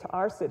space to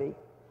our city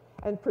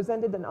and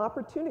presented an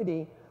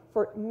opportunity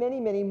for many,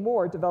 many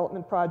more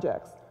development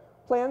projects.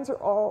 Plans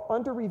are all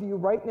under review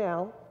right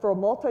now for a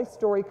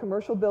multi-story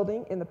commercial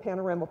building in the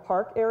Panorama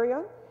Park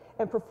area,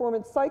 and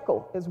Performance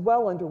Cycle is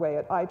well underway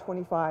at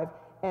I-25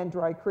 and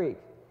Dry Creek.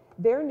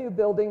 Their new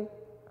building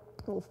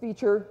will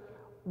feature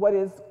what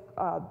is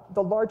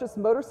the largest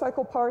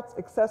motorcycle parts,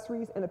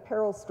 accessories, and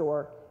apparel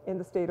store in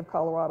the state of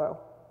Colorado.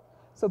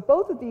 So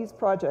both of these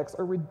projects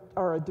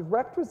are a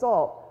direct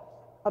result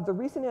of the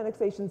recent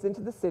annexations into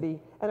the city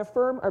and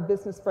affirm our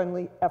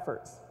business-friendly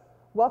efforts.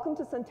 Welcome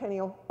to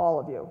Centennial, all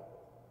of you.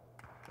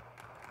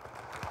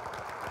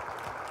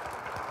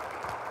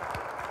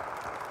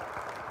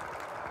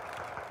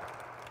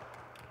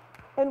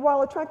 And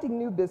while attracting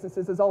new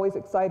businesses is always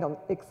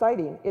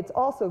exciting, it's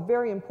also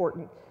very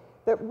important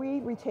that we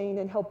retain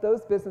and help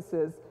those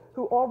businesses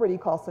who already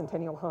call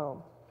Centennial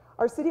home.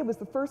 Our city was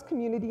the first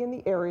community in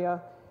the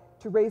area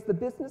to raise the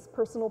business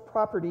personal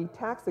property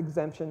tax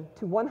exemption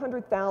to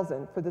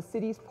 $100,000 for the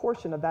city's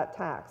portion of that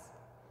tax.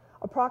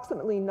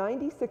 Approximately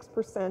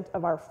 96%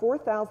 of our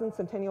 4,000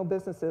 Centennial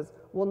businesses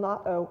will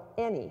not owe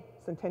any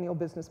Centennial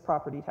business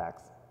property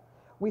tax.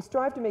 We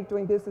strive to make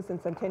doing business in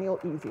Centennial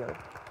easier.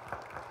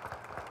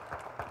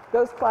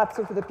 Those claps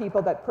are for the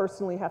people that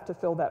personally have to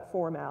fill that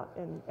form out.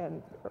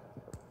 And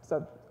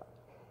so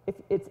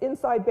it's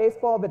inside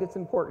baseball, but it's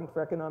important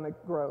for economic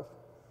growth.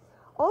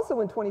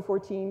 Also in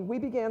 2014, we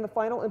began the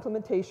final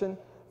implementation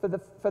for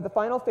the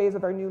final phase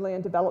of our new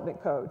land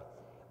development code.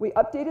 We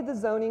updated the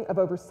zoning of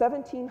over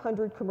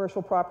 1,700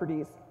 commercial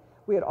properties.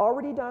 We had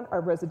already done our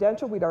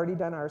residential, we'd already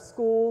done our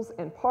schools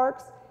and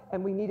parks,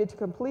 and we needed to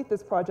complete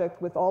this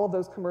project with all of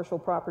those commercial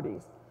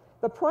properties.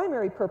 The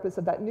primary purpose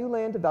of that new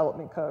land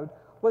development code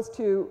was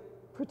to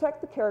protect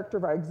the character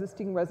of our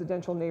existing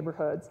residential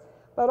neighborhoods,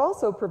 but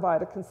also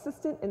provide a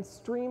consistent and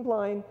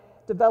streamlined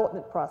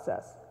development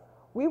process.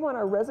 We want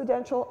our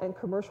residential and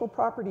commercial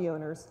property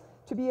owners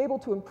to be able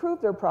to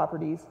improve their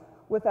properties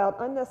without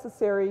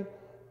unnecessary,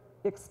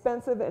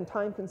 expensive, and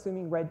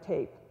time-consuming red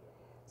tape.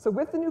 So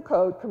with the new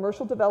code,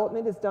 commercial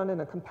development is done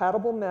in a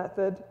compatible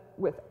method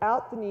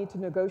without the need to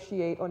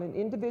negotiate on an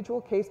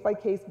individual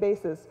case-by-case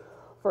basis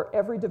for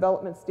every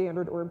development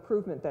standard or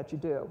improvement that you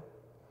do.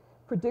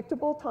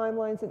 Predictable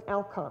timelines and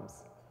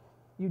outcomes.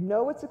 You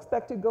know what's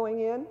expected going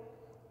in,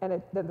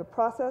 and the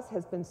process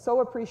has been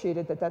so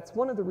appreciated that that's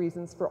one of the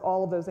reasons for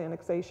all of those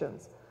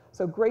annexations.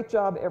 So great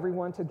job,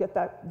 everyone, to get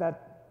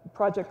that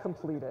project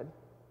completed.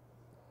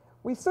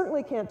 We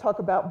certainly can't talk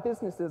about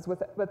business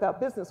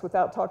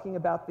without talking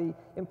about the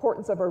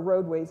importance of our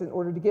roadways in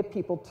order to get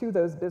people to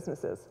those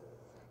businesses.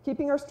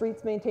 Keeping our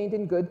streets maintained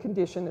in good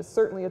condition is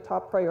certainly a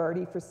top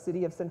priority for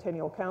City of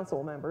Centennial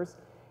Council members,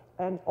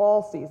 and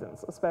all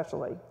seasons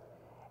especially.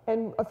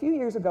 And a few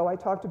years ago, I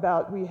talked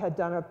about we had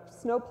done a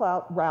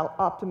snowplow route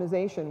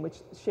optimization, which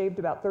shaved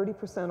about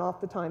 30% off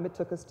the time it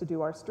took us to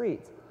do our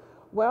streets.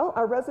 Well,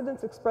 our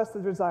residents expressed the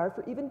desire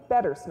for even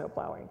better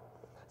snowplowing.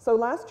 So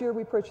last year,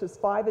 we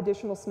purchased 5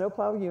 additional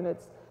snowplow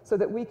units so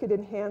that we could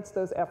enhance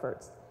those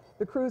efforts.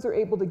 The crews are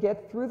able to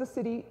get through the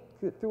city,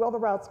 through all the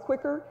routes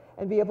quicker,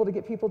 and be able to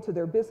get people to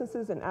their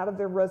businesses and out of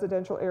their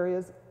residential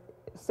areas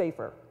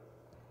safer.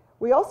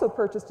 We also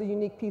purchased a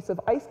unique piece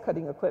of ice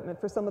cutting equipment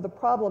for some of the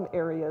problem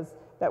areas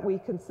that we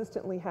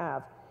consistently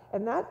have.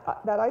 And that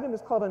item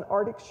is called an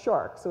Arctic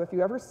Shark. So if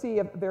you ever see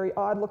a very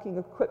odd looking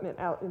equipment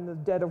out in the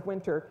dead of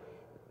winter,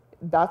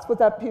 that's what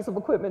that piece of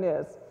equipment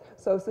is.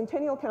 So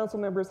Centennial Council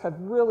members have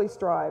really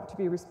strived to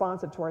be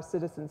responsive to our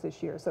citizens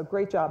this year. So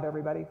great job,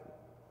 everybody.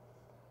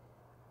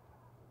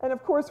 And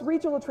of course,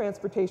 regional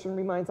transportation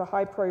remains a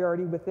high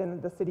priority within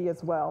the city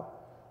as well.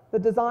 The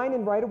design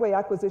and right-of-way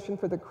acquisition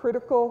for the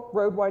critical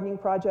road widening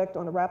project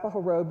on Arapahoe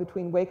Road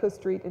between Waco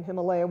Street and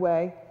Himalaya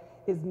Way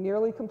is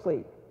nearly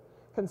complete.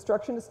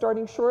 Construction is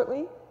starting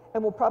shortly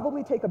and will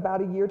probably take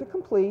about a year to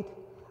complete,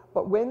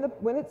 but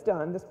when it's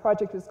done, this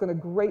project is going to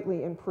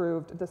greatly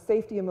improve the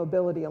safety and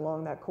mobility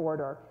along that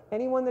corridor.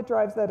 Anyone that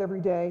drives that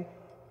every day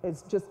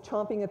is just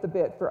chomping at the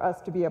bit for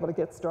us to be able to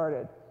get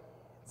started.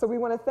 So we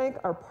want to thank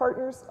our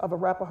partners of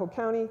Arapahoe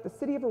County, the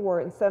City of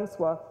Aurora, and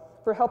SEMSWA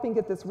for helping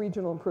get this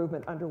regional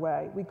improvement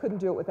underway. We couldn't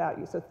do it without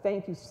you, so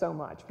thank you so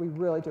much. We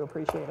really do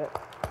appreciate it.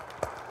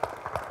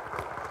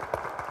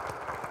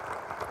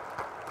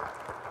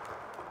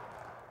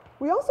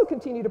 We also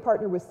continue to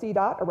partner with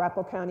CDOT,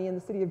 Arapahoe County, and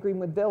the City of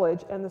Greenwood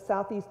Village, and the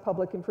Southeast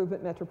Public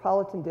Improvement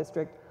Metropolitan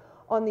District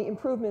on the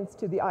improvements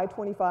to the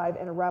I-25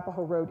 and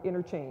Arapahoe Road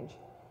interchange.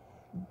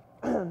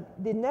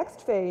 The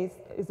next phase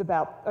is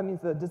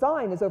the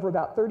design is over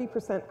about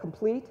 30%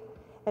 complete,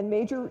 and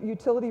major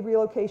utility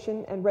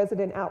relocation and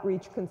resident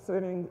outreach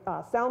concerning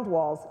sound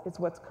walls is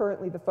what's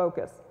currently the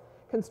focus.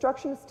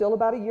 Construction is still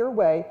about a year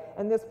away,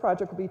 and this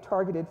project will be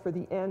targeted for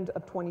the end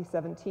of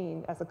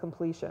 2017 as a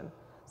completion.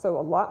 So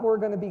a lot more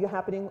going to be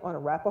happening on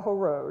Arapahoe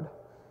Road.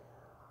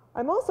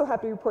 I'm also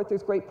happy to report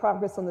there's great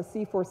progress on the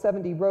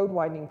C470 road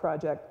widening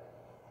project.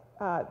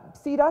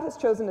 CDOT has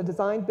chosen a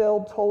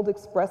design-build tolled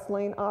express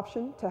lane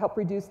option to help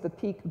reduce the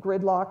peak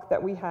gridlock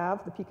that we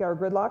have, the peak hour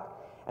gridlock.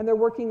 And they're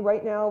working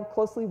right now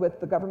closely with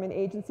the government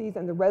agencies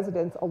and the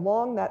residents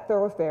along that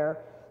thoroughfare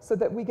so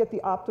that we get the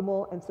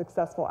optimal and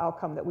successful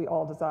outcome that we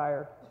all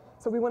desire.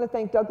 So we want to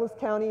thank Douglas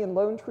County and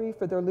Lone Tree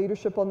for their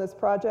leadership on this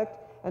project,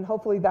 and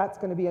hopefully that's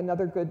going to be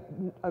another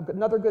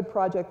good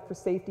project for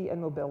safety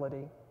and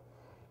mobility.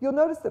 You'll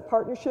notice that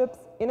partnerships,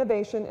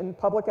 innovation, and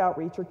public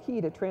outreach are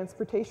key to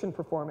transportation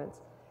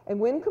performance. And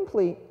when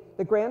complete,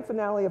 the grand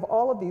finale of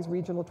all of these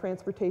regional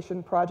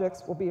transportation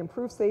projects will be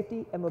improved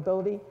safety and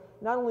mobility,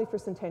 not only for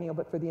Centennial,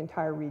 but for the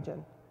entire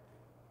region.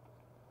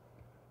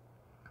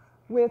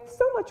 With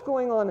so much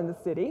going on in the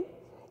city,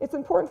 it's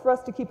important for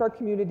us to keep our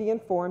community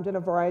informed in a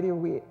variety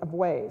of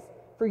ways.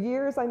 For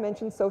years, I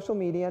mentioned social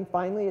media, and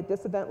finally at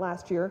this event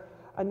last year,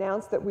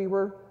 announced that we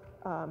were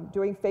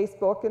doing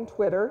Facebook and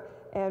Twitter,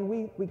 and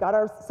we got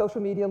our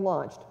social media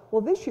launched.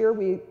 Well, this year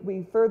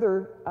we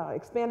further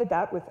expanded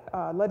that with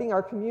letting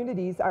our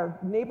communities, our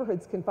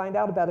neighborhoods can find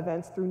out about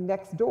events through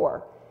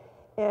Nextdoor.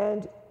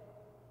 And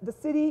the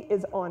city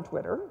is on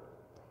Twitter,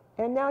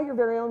 and now your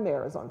very own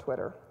mayor is on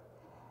Twitter.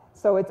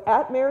 So it's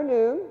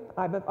 @MayorNoon.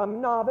 I'm a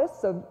novice,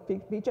 so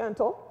be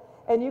gentle.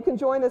 And you can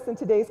join us in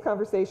today's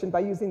conversation by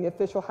using the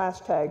official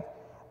hashtag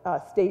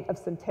State of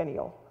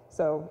Centennial.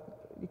 So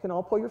you can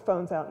all pull your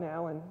phones out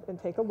now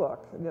and take a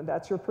look. And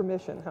that's your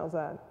permission. How's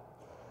that?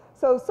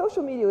 So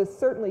social media is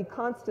certainly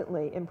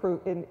constantly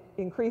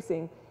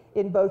increasing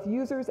in both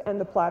users and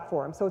the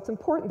platform. So it's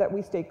important that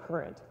we stay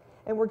current.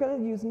 And we're going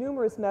to use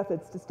numerous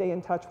methods to stay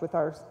in touch with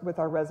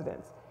our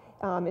residents.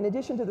 In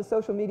addition to the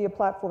social media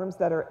platforms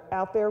that are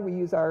out there, we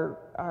use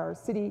our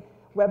city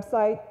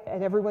website,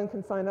 and everyone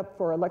can sign up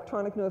for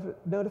electronic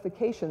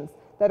notifications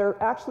that are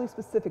actually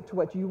specific to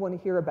what you want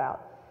to hear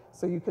about.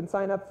 So you can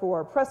sign up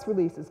for press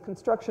releases,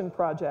 construction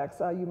projects.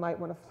 You might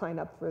want to sign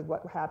up for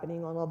what's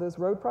happening on all those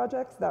road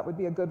projects. That would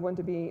be a good one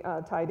to be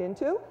tied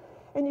into.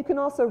 And you can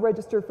also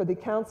register for the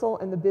council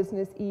and the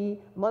business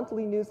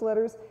monthly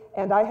newsletters,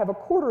 and I have a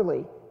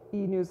quarterly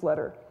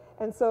newsletter.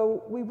 And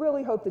so we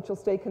really hope that you'll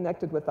stay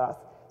connected with us.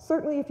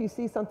 Certainly, if you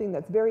see something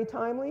that's very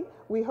timely,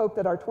 we hope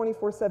that our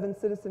 24/7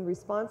 Citizen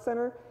Response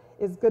Center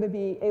is going to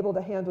be able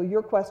to handle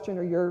your question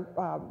or your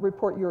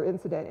report your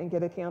incident and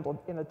get it handled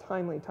in a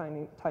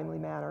timely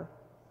manner.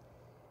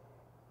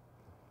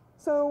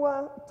 So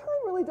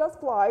time really does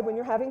fly when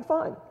you're having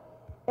fun.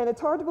 And it's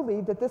hard to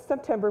believe that this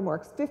September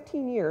marks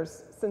 15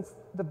 years since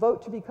the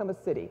vote to become a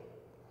city.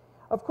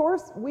 Of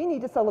course, we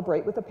need to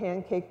celebrate with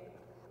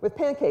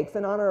pancakes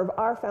in honor of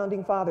our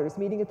founding fathers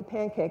meeting at the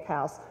Pancake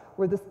House,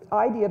 where this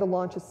idea to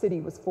launch a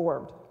city was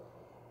formed.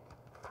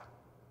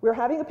 We're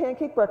having a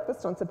pancake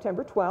breakfast on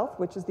September 12th,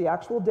 which is the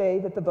actual day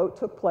that the vote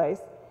took place,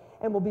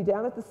 and we'll be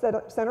down at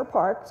the Center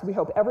Park, so we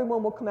hope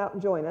everyone will come out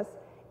and join us.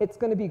 It's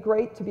going to be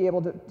great to be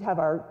able to have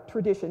our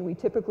tradition. We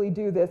typically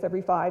do this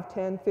every 5,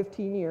 10,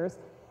 15 years,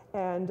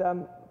 and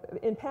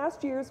in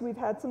past years we've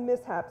had some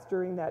mishaps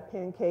during that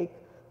pancake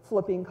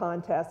flipping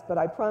contest, but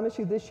I promise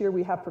you this year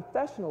we have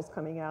professionals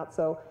coming out,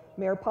 so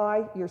Mayor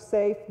Pye, you're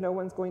safe. No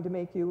one's going to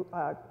make you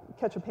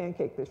catch a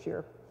pancake this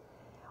year.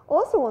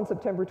 Also on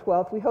September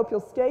 12th, we hope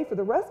you'll stay for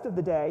the rest of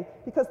the day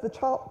because the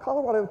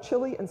Colorado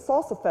Chili and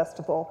Salsa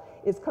Festival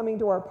is coming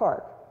to our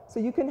park.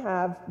 So you can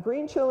have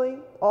green chili,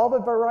 all the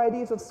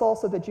varieties of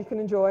salsa that you can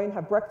enjoy, and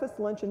have breakfast,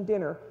 lunch, and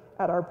dinner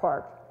at our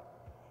park.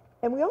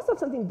 And we also have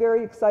something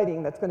very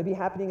exciting that's going to be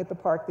happening at the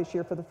park this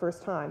year for the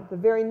first time. The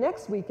very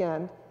next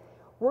weekend,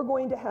 we're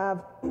going to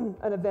have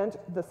an event,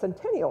 the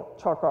Centennial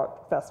Chalk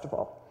Art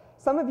Festival.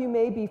 Some of you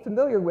may be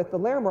familiar with the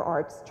Larimer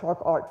Arts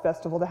Chalk Art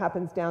Festival that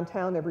happens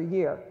downtown every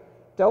year.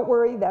 Don't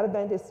worry, that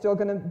event is still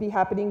going to be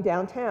happening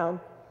downtown,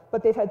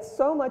 but they've had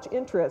so much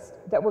interest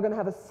that we're going to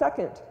have a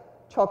second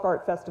Chalk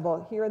Art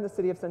Festival here in the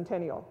city of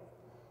Centennial.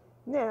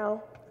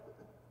 Now,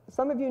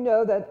 some of you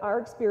know that our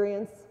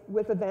experience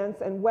with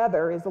events and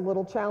weather is a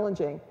little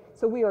challenging,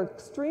 so we are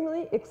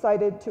extremely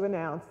excited to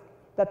announce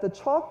that the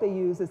chalk they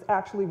use is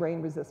actually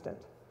rain resistant.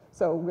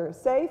 So we're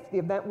safe, the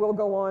event will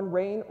go on,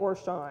 rain or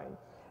shine,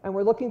 and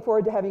we're looking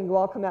forward to having you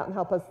all come out and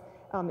help us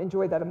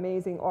enjoy that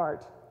amazing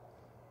art.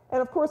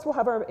 And of course, we'll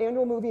have our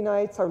annual movie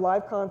nights, our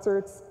live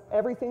concerts,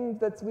 everything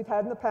that we've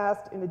had in the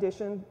past, in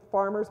addition,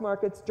 farmers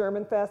markets,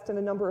 German Fest, and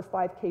a number of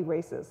 5K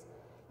races.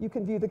 You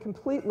can view the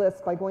complete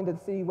list by going to the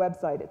city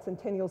website at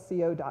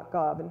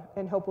centennialco.gov,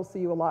 and hope we'll see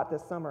you a lot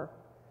this summer.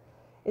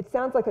 It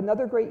sounds like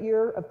another great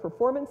year of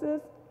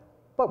performances,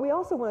 but we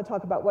also want to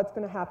talk about what's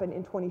going to happen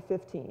in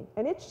 2015,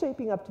 and it's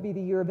shaping up to be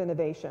the year of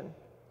innovation.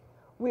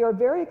 We are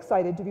very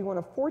excited to be one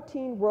of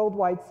 14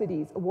 worldwide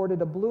cities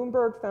awarded a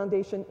Bloomberg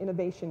Foundation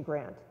Innovation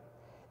Grant.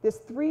 This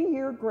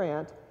 3-year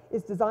grant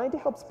is designed to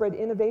help spread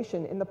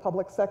innovation in the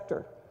public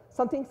sector,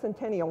 something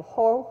Centennial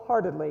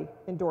wholeheartedly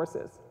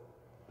endorses.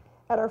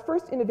 At our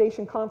first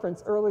innovation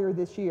conference earlier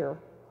this year,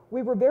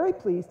 we were very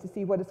pleased to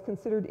see what is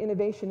considered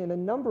innovation in a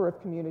number of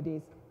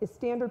communities is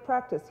standard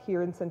practice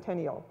here in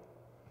Centennial.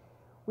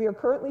 We are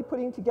currently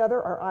putting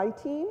together our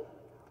I-Team,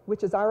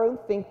 which is our own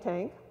think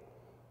tank.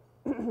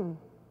 And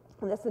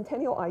the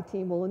Centennial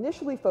I-Team will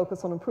initially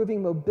focus on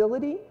improving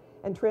mobility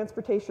and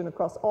transportation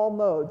across all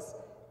modes,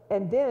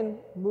 and then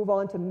move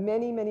on to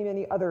many, many,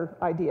 many other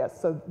ideas.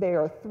 So they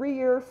are a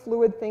 3-year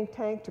fluid think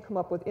tank to come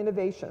up with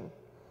innovation.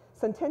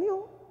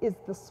 Centennial is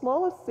the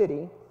smallest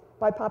city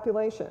by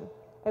population,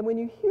 and when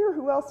you hear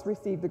who else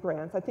received the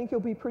grants, I think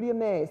you'll be pretty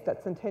amazed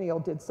that Centennial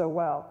did so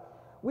well.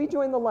 We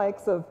joined the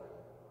likes of,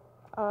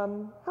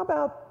 how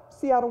about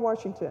Seattle,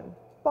 Washington,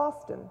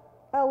 Boston,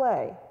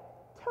 LA,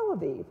 Tel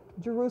Aviv,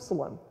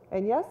 Jerusalem,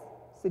 and yes,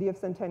 City of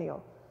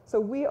Centennial. So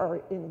we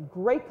are in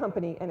great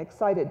company and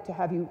excited to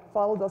have you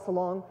follow us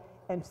along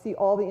and see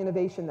all the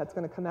innovation that's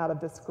going to come out of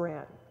this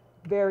grant.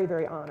 Very,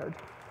 very honored.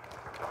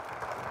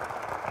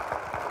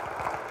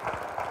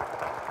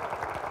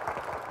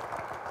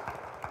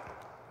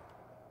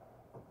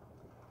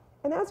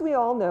 And as we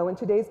all know, in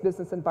today's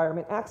business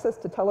environment, access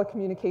to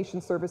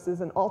telecommunication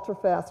services and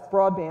ultra-fast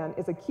broadband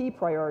is a key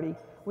priority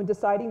when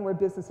deciding where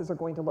businesses are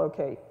going to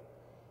locate.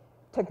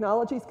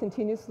 Technology is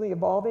continuously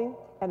evolving,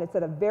 and it's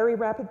at a very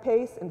rapid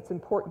pace, and it's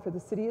important for the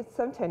city of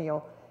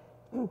Centennial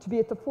to be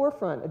at the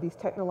forefront of these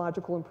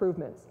technological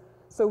improvements.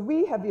 So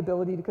we have the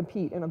ability to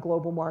compete in a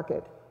global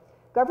market.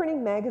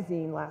 Governing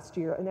Magazine last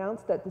year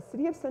announced that the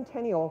city of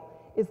Centennial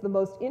is the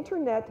most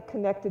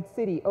internet-connected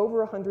city over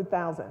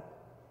 100,000.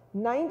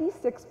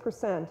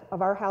 96%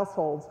 of our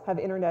households have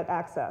internet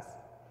access.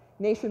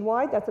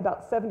 Nationwide, that's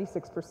about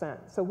 76%,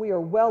 so we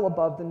are well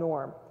above the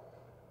norm.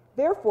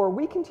 Therefore,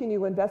 we continue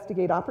to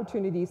investigate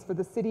opportunities for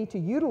the city to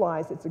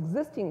utilize its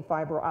existing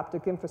fiber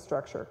optic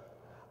infrastructure.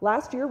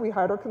 Last year, we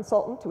hired our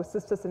consultant to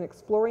assist us in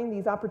exploring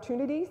these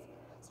opportunities,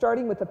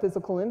 starting with the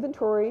physical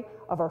inventory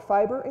of our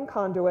fiber and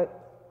conduit,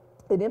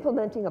 and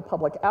implementing a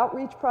public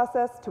outreach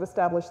process to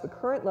establish the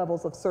current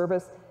levels of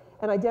service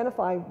and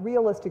identify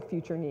realistic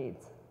future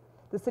needs.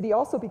 The city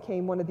also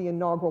became one of the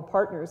inaugural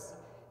partners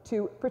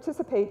to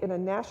participate in a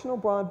national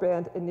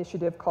broadband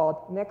initiative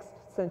called Next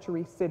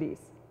Century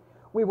Cities.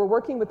 We were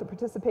working with the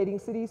participating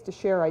cities to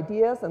share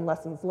ideas and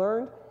lessons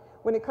learned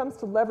when it comes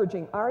to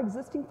leveraging our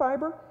existing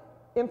fiber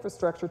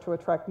infrastructure to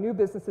attract new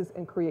businesses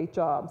and create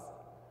jobs.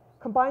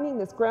 Combining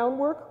this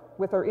groundwork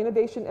with our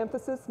innovation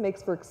emphasis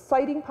makes for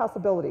exciting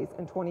possibilities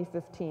in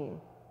 2015.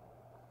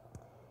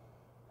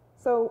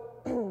 So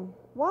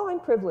while I'm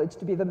privileged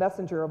to be the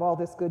messenger of all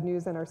this good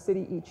news in our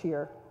city each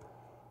year,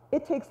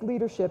 it takes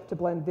leadership to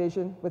blend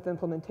vision with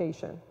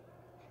implementation.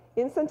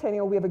 In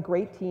Centennial, we have a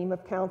great team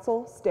of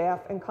council,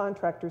 staff, and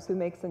contractors who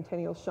make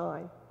Centennial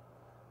shine.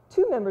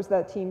 2 members of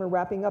that team are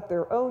wrapping up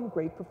their own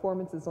great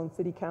performances on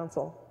City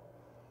Council.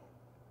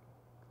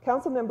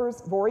 Council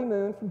members Vori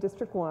Moon from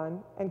District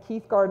 1 and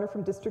Keith Gardner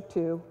from District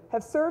 2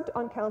 have served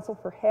on council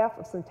for half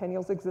of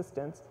Centennial's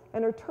existence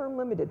and are term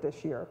limited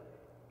this year.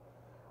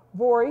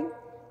 Vori,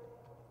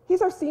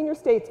 he's our senior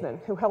statesman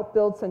who helped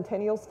build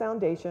Centennial's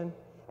foundation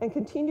and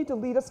continued to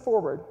lead us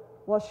forward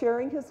while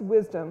sharing his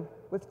wisdom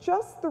with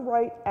just the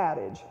right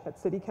adage at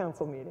City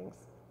Council meetings.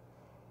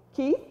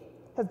 Keith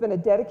has been a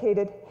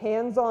dedicated,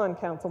 hands-on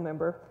council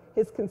member.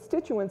 His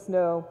constituents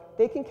know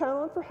they can count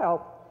on for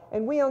help,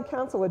 and we on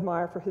council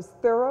admire for his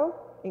thorough,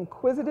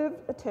 inquisitive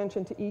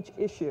attention to each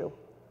issue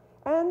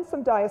and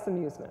some dais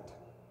amusement.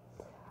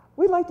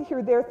 We'd like to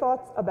hear their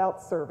thoughts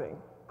about serving.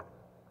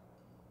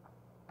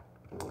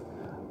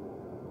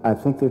 I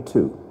think there are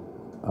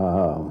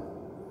 2.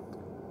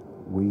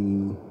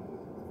 We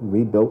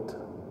rebuilt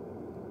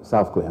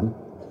South Glen,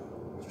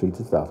 streets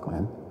of South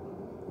Glen,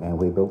 and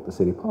we built the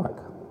city park.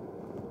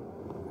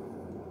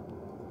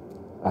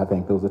 I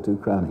think those are 2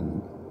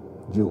 crowning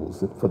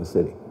jewels for the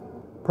city.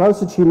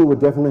 Proudest achievement would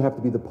definitely have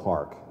to be the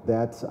park.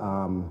 That's,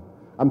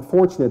 I'm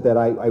fortunate that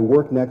I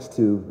work next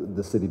to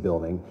the city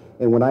building,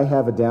 and when I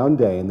have a down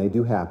day, and they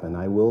do happen,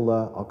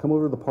 I'll come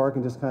over to the park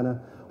and just kind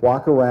of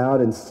walk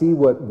around and see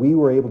what we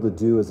were able to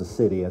do as a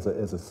city, as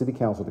a city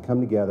council, to come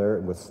together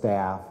with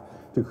staff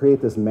to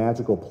create this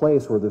magical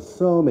place where there's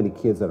so many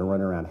kids that are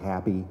running around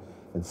happy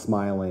and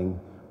smiling.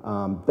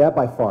 That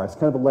by far, it's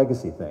kind of a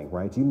legacy thing,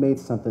 right? You made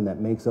something that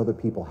makes other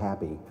people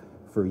happy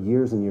for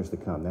years and years to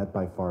come. That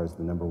by far is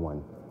the number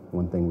one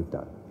thing we've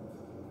done.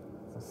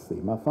 Let's see,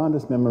 my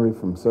fondest memory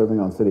from serving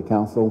on city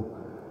council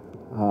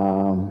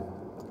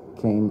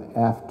came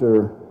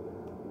after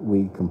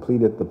we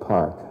completed the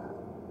park,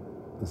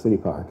 the city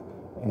park,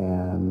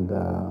 and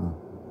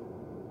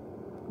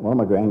one of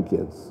my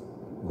grandkids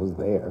was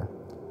there,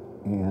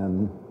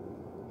 and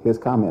his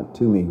comment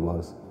to me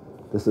was,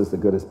 "This is the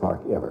goodest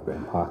park ever,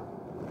 Grandpa."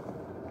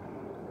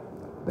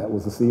 That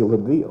was the seal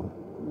of the deal.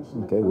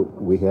 Okay,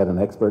 we had an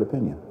expert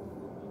opinion.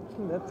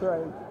 That's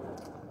right.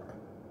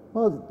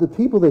 Well, the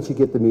people that you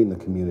get to meet in the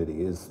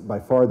community is by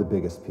far the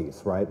biggest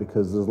piece, right?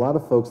 Because there's a lot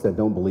of folks that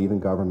don't believe in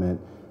government,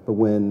 but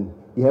when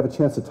you have a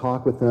chance to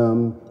talk with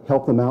them,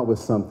 help them out with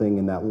something,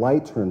 and that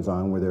light turns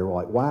on where they're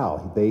like, wow,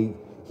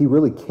 he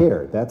really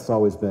cared. That's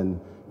always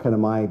been kind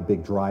of my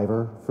big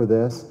driver for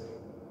this.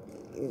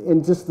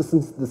 And just the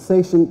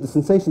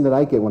sensation that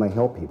I get when I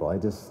help people,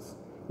 it just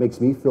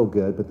makes me feel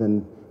good. But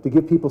then to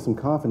give people some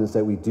confidence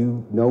that we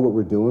do know what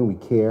we're doing, we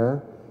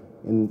care,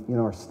 and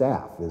our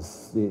staff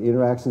the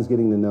interactions,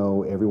 getting to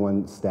know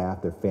everyone's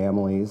staff, their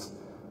families,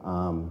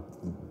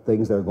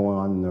 things that are going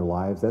on in their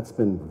lives. That's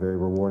been very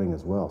rewarding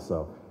as well.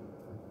 So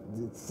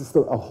it's just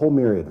a whole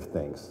myriad of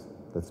things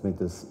that's made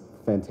this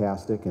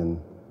fantastic, and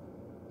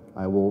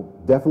I will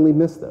definitely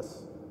miss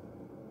this.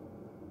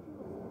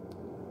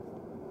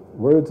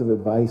 Words of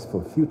advice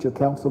for future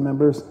council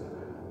members.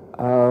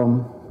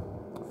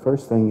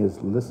 First thing is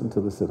listen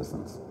to the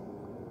citizens.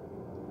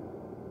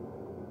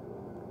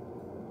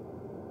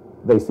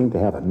 They seem to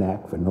have a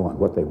knack for knowing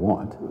what they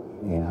want,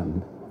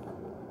 and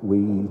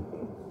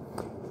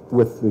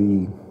with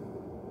the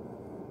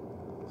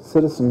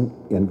citizen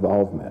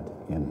involvement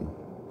in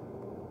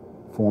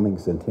forming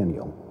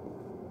Centennial,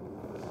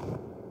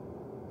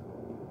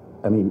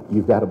 I mean,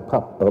 you've got a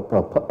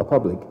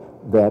public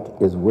that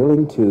is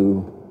willing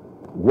to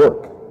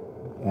work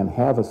and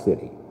have a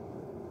city.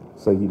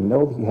 So you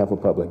know that you have a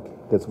public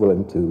that's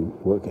willing to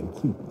work and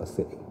keep a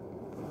city.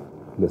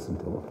 Listen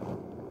to them.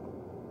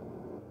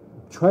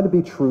 Try to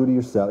be true to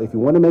yourself. If you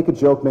want to make a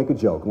joke,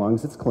 as long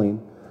as it's clean.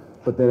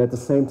 But then at the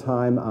same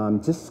time,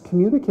 just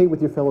communicate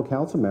with your fellow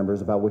council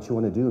members about what you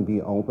want to do and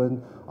be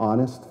open,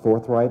 honest,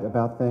 forthright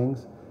about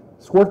things.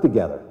 Just work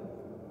together.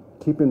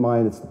 Keep in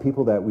mind, it's the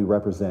people that we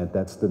represent.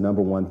 That's the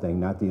number one thing,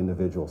 not the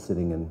individual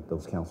sitting in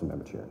those council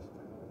member chairs.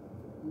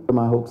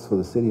 My hopes for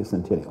the city of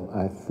Centennial.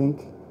 I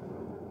think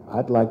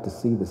I'd like to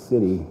see the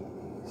city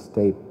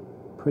stay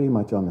pretty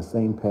much on the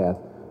same path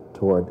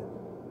toward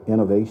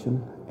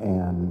innovation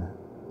and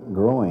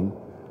growing.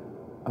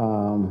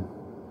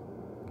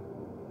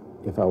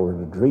 If I were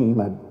to dream,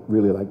 I'd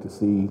really like to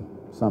see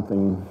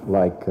something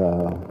like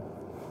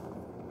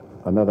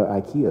another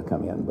IKEA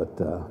come in, but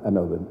I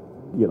know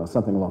that,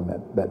 something along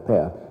that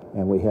path.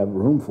 And we have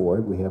room for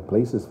it, we have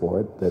places for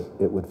it, that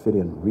it would fit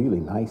in really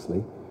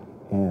nicely,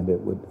 and it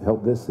would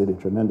help this city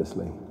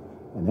tremendously.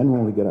 And then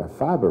when we get our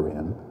fiber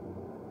in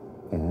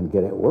and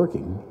get it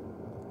working,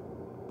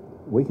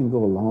 we can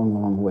go a long,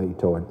 long way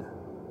toward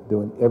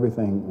doing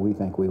everything we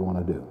think we want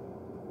to do.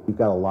 We've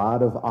got a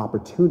lot of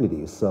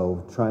opportunities,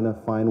 so trying to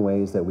find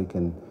ways that we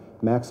can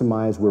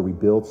maximize where we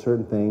build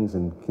certain things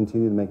and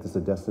continue to make this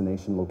a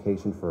destination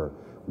location for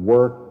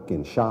work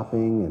and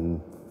shopping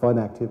and fun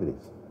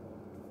activities.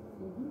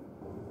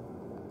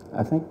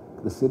 I think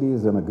the city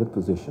is in a good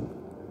position.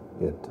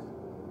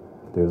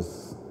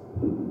 There's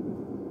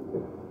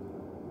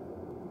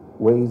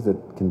ways that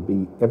can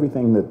be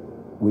everything that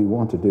we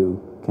want to do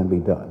can be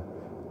done.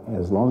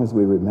 As long as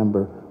we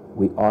remember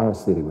we are a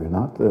city. We're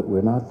not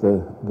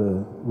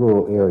the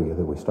rural area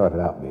that we started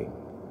out being.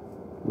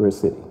 We're a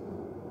city.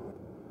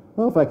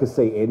 Well, if I could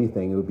say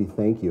anything, it would be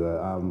thank you.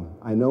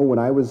 I know when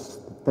I was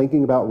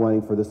thinking about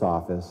running for this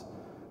office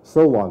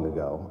so long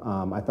ago,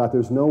 I thought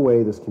there's no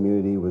way this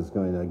community was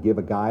going to give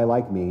a guy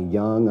like me,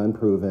 young,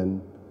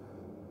 unproven,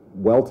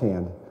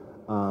 well-tanned,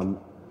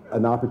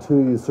 an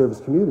opportunity to serve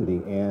this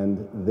community,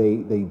 and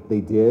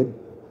they did.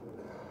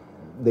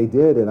 They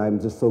did, and I'm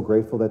just so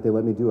grateful that they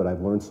let me do it.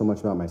 I've learned so much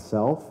about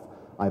myself.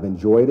 I've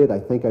enjoyed it. I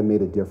think I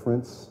made a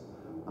difference.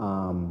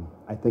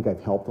 I think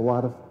I've helped a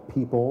lot of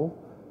people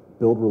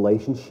build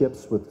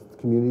relationships with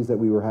communities that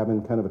we were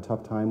having kind of a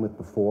tough time with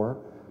before.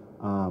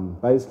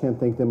 But I just can't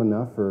thank them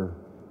enough for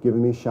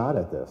giving me a shot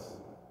at this.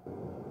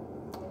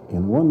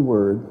 In one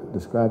word,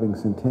 describing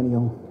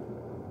Centennial,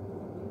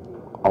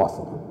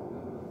 awesome.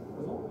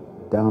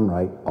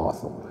 Downright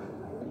awesome.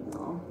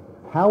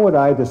 How would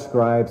I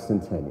describe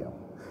Centennial?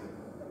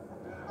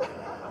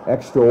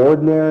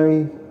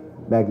 Extraordinary,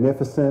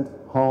 magnificent,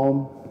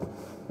 home.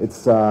 It's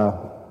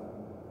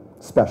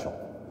special.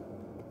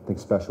 I think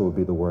special would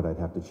be the word I'd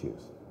have to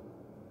choose.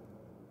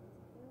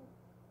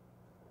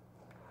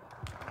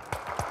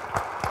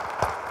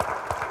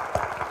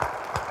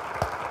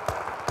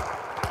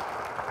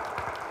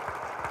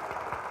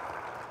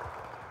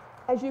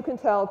 As you can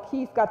tell,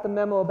 Keith got the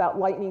memo about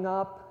lightening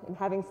up and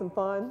having some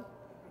fun.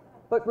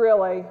 But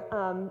really,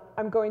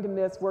 I'm going to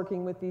miss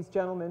working with these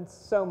gentlemen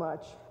so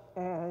much.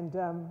 And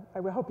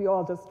I hope you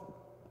all just,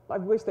 I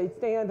wish they'd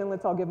stand and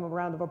let's all give them a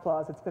round of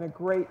applause. It's been a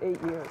great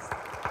 8 years.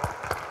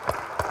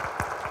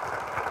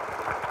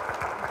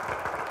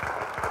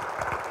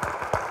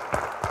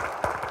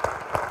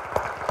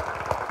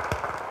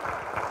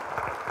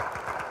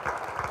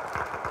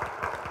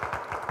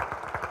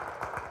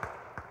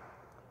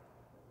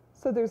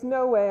 So there's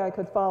no way I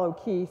could follow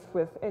Keith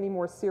with any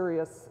more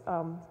serious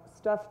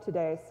stuff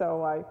today.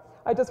 So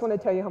I just want to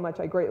tell you how much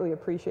I greatly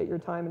appreciate your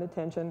time and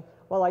attention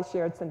while I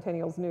shared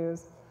Centennial's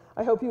news.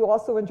 I hope you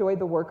also enjoyed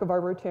the work of our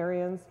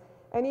Rotarians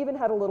and even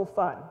had a little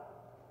fun.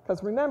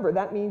 Because remember,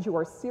 that means you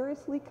are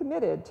seriously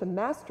committed to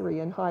mastery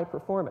and high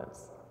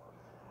performance.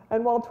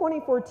 And while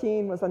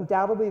 2014 was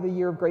undoubtedly the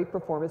year of great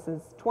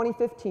performances,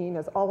 2015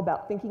 is all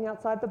about thinking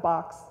outside the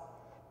box,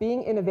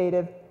 being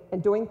innovative,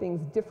 and doing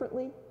things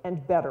differently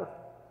and better.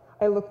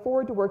 I look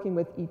forward to working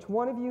with each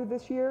one of you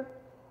this year.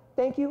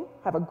 Thank you,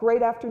 have a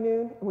great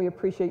afternoon, and we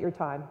appreciate your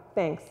time.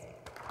 Thanks.